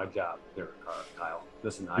 That's not my job. There, Kyle.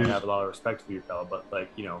 Listen, I have a lot of respect for you, fella, but like,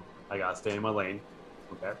 you know, I gotta stay in my lane.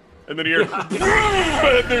 Okay. And then you hear,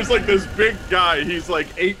 there's like this big guy, he's like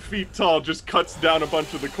 8 feet tall, just cuts down a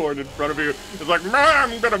bunch of the corn in front of you. It's like,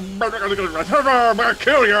 I'm gonna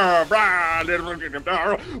kill you.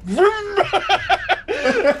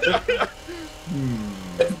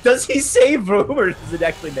 Does he say vroom or does it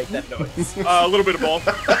actually make that noise? A little bit of both.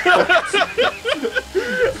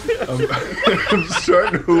 I'm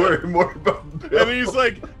starting to worry more about Bill.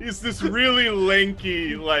 And he's this really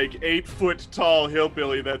lanky, like 8 foot tall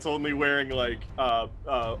hillbilly that's only wearing like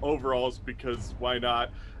overalls because why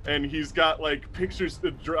not? And he's got like pictures,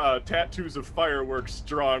 tattoos of fireworks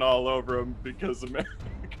drawn all over him because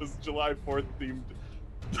July 4th themed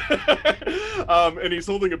And he's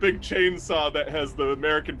holding a big chainsaw that has the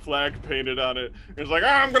American flag painted on it. He's like,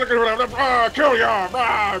 I'm gonna kill you,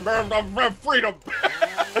 freedom.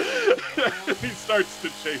 He starts to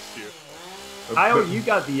chase you. Kyle, you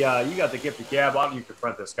got the gift of gab. Why don't you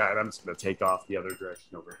confront this guy? And I'm just gonna take off the other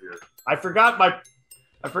direction over here. I forgot my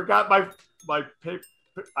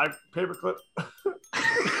paperclip.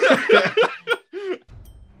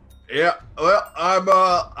 Yeah, well, I'm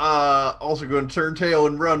also going to turn tail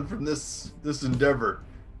and run from this endeavor.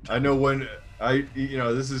 I know when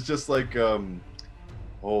this is just like Kyle,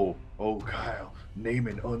 name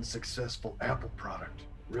an unsuccessful Apple product.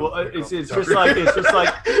 Well, it's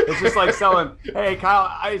just like selling. Hey,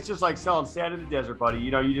 Kyle, it's just like selling sand in the desert, buddy.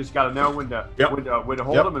 You know, you just got to know when to hold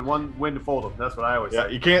them and when to fold them. That's what I always say.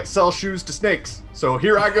 You can't sell shoes to snakes. So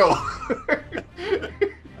here I go.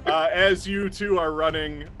 As you two are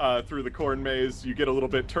running through the corn maze, you get a little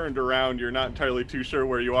bit turned around. You're not entirely too sure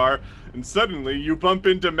where you are, and suddenly you bump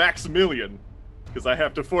into Maximilian, because I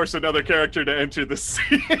have to force another character to enter the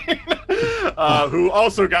scene, who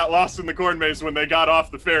also got lost in the corn maze when they got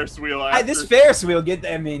off the Ferris wheel. This Ferris wheel,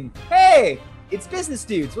 hey, it's business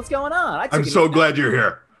dudes. What's going on? I'm so glad you're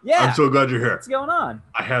here. Yeah. I'm so glad you're here. What's going on?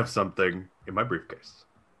 I have something in my briefcase.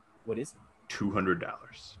 What is it? $200.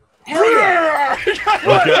 Hell yeah!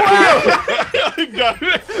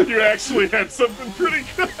 You actually had something pretty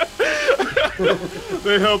good.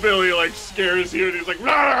 The hillbilly scares you, and he's like,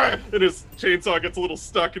 "Rah!" And his chainsaw gets a little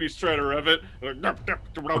stuck, and he's trying to rev it.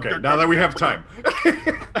 Okay, now that we have time,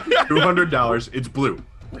 $200. It's blue.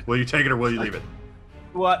 Will you take it or will you leave it?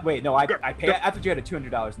 What? Wait, no, I pay. I thought you had a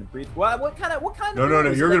 $200 in the brief. What kind of?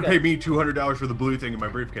 No. You're gonna pay me $200 for the blue thing in my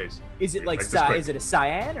briefcase. Is it is it a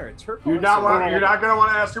cyan or a turquoise? You're not gonna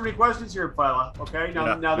want to ask too many questions here, fella. Okay, now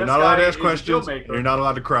you're this not guy allowed to ask is questions. a filmmaker. You're not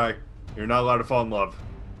allowed to cry. You're not allowed to fall in love.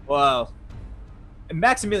 Well,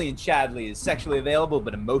 Maximilian Chadley is sexually available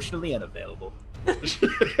but emotionally unavailable.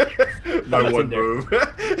 My one move.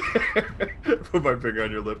 Put my finger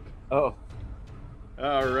on your lip. Oh.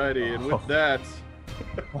 Alrighty, and with that,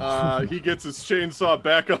 he gets his chainsaw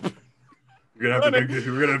back up. We're gonna have to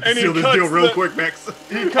seal this deal real quick, Max.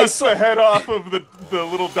 He cuts the head off of the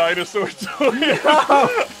little dinosaur toy.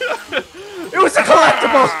 It was a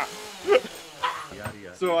collectible!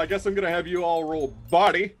 So I guess I'm gonna have you all roll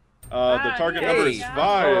body. The target number is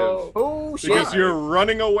 5. Oh shit! Because you're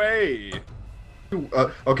running away.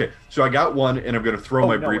 Okay, so I got 1, and I'm gonna throw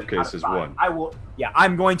my briefcase as 1. I will. Yeah,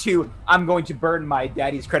 I'm going to burn my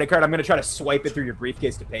daddy's credit card. I'm gonna try to swipe it through your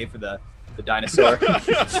briefcase to pay for the dinosaur.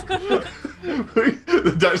 The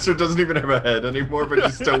dinosaur doesn't even have a head anymore, but you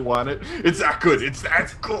still want it. It's that good. It's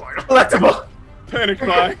that cool. Collectible. Panic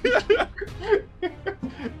buy.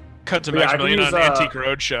 Cut to Maximilian on Antique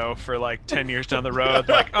Roadshow for 10 years down the road.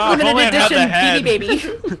 If only Limited I had the edition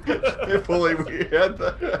head. Baby. If only we had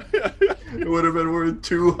that, it would have been worth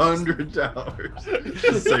 $200.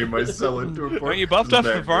 To save my selling to a Well, you buffed off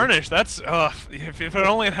the varnish. That's if it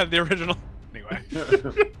only had the original. Anyway,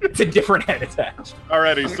 It's a different head attached.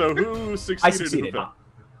 Alrighty, so who succeeded? I succeeded.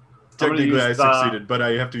 Technically, I succeeded, but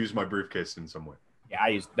I have to use my briefcase in some way.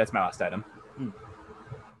 Yeah, that's my last item.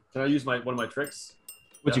 Can I use one of my tricks?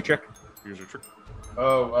 What's your trick? Use your trick.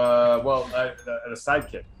 A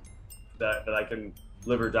sidekick that I can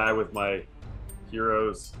live or die with my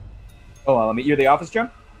heroes. Oh, you're the office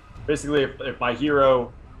jump? Basically, if my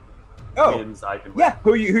hero wins, I can win. Yeah,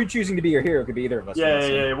 who you choosing to be your hero could be either of us.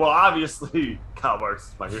 Yeah. Well, obviously, Kyle Marks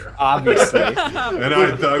is my hero. Obviously. And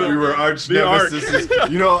I thought we were arch nemesis.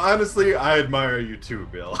 Honestly, I admire you too,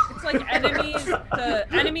 Bill. It's like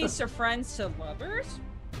enemies to friends to lovers.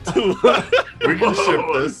 We can ship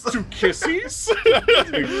this to kissies.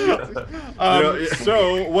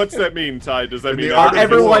 So what's that mean, Ty? Does that mean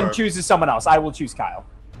everyone chooses someone else? I will choose Kyle.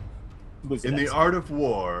 In the art of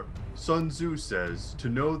war, Sun Tzu says, "To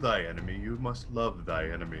know thy enemy, you must love thy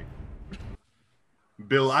enemy."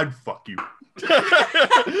 Bill, I'd fuck you.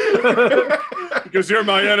 Because you're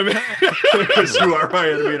my enemy. Because you are my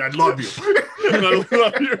enemy, and I love you. And I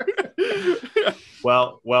love you.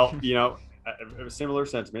 Well, a similar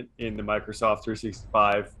sentiment in the Microsoft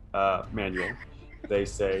 365 manual. They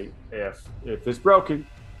say if it's broken,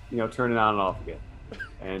 turn it on and off again.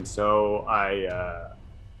 And so I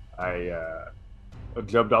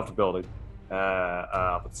jumped off the building,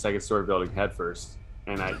 off the second story building head first,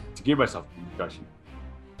 and to give myself a concussion.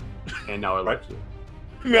 And now I left you.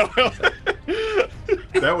 No.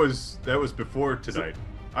 That was before tonight.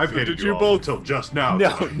 I've hated did you all both until just now.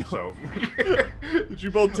 No. So. Did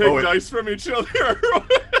you both take dice from each other?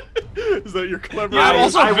 Is that your clever? Yeah, I'm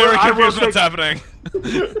also very confused what's happening.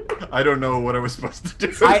 I don't know what I was supposed to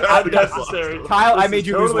do. Unnecessary. Kyle, I This made is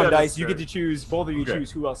you lose totally one dice. You unnecessary. get to choose. Both of you Okay.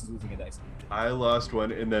 choose who else is losing a dice. I lost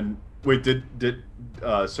one, and then wait,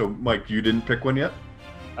 so Mike, you didn't pick one yet?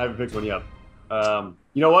 I haven't picked one yet.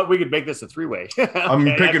 You know what? We could make this a three-way. I'm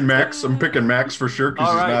picking Max. I'm picking Max for sure because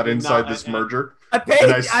All he's right, not then inside no, this and- merger. I paid.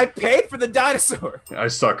 And I paid for the dinosaur. I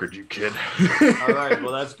suckered you, kid. All right,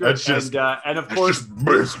 well that's good. That's just- and of It's course, just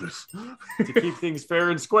business. to keep things fair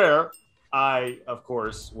and square, I of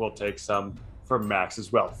course will take some from Max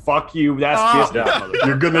as well. Fuck you. That's business. motherfucker.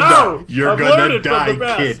 You're gonna No! die. You're I've gonna learned it from die, the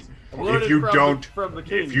best. kid. I've learned If it you from don't, from the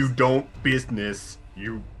kings. if you don't business,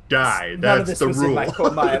 you die. None of That's this the was rule. in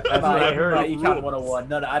my I heard. Econ 101.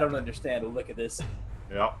 None. I don't understand. Look at this.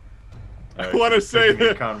 Yep. I want to say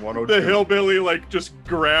that Econ 102. the hillbilly like just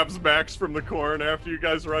grabs Max from the corn after you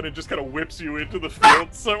guys run and just kind of whips you into the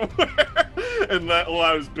field somewhere, and that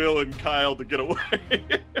allows Bill and Kyle to get away.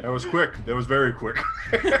 That was quick. That was very quick.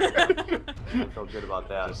 I feel good about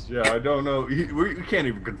that. Yeah, I don't know. We can't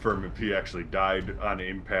even confirm if he actually died on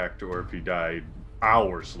impact or if he died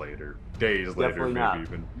hours later, days later, Definitely maybe not.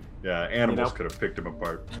 even. Yeah, animals know? could have picked him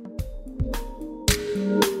apart.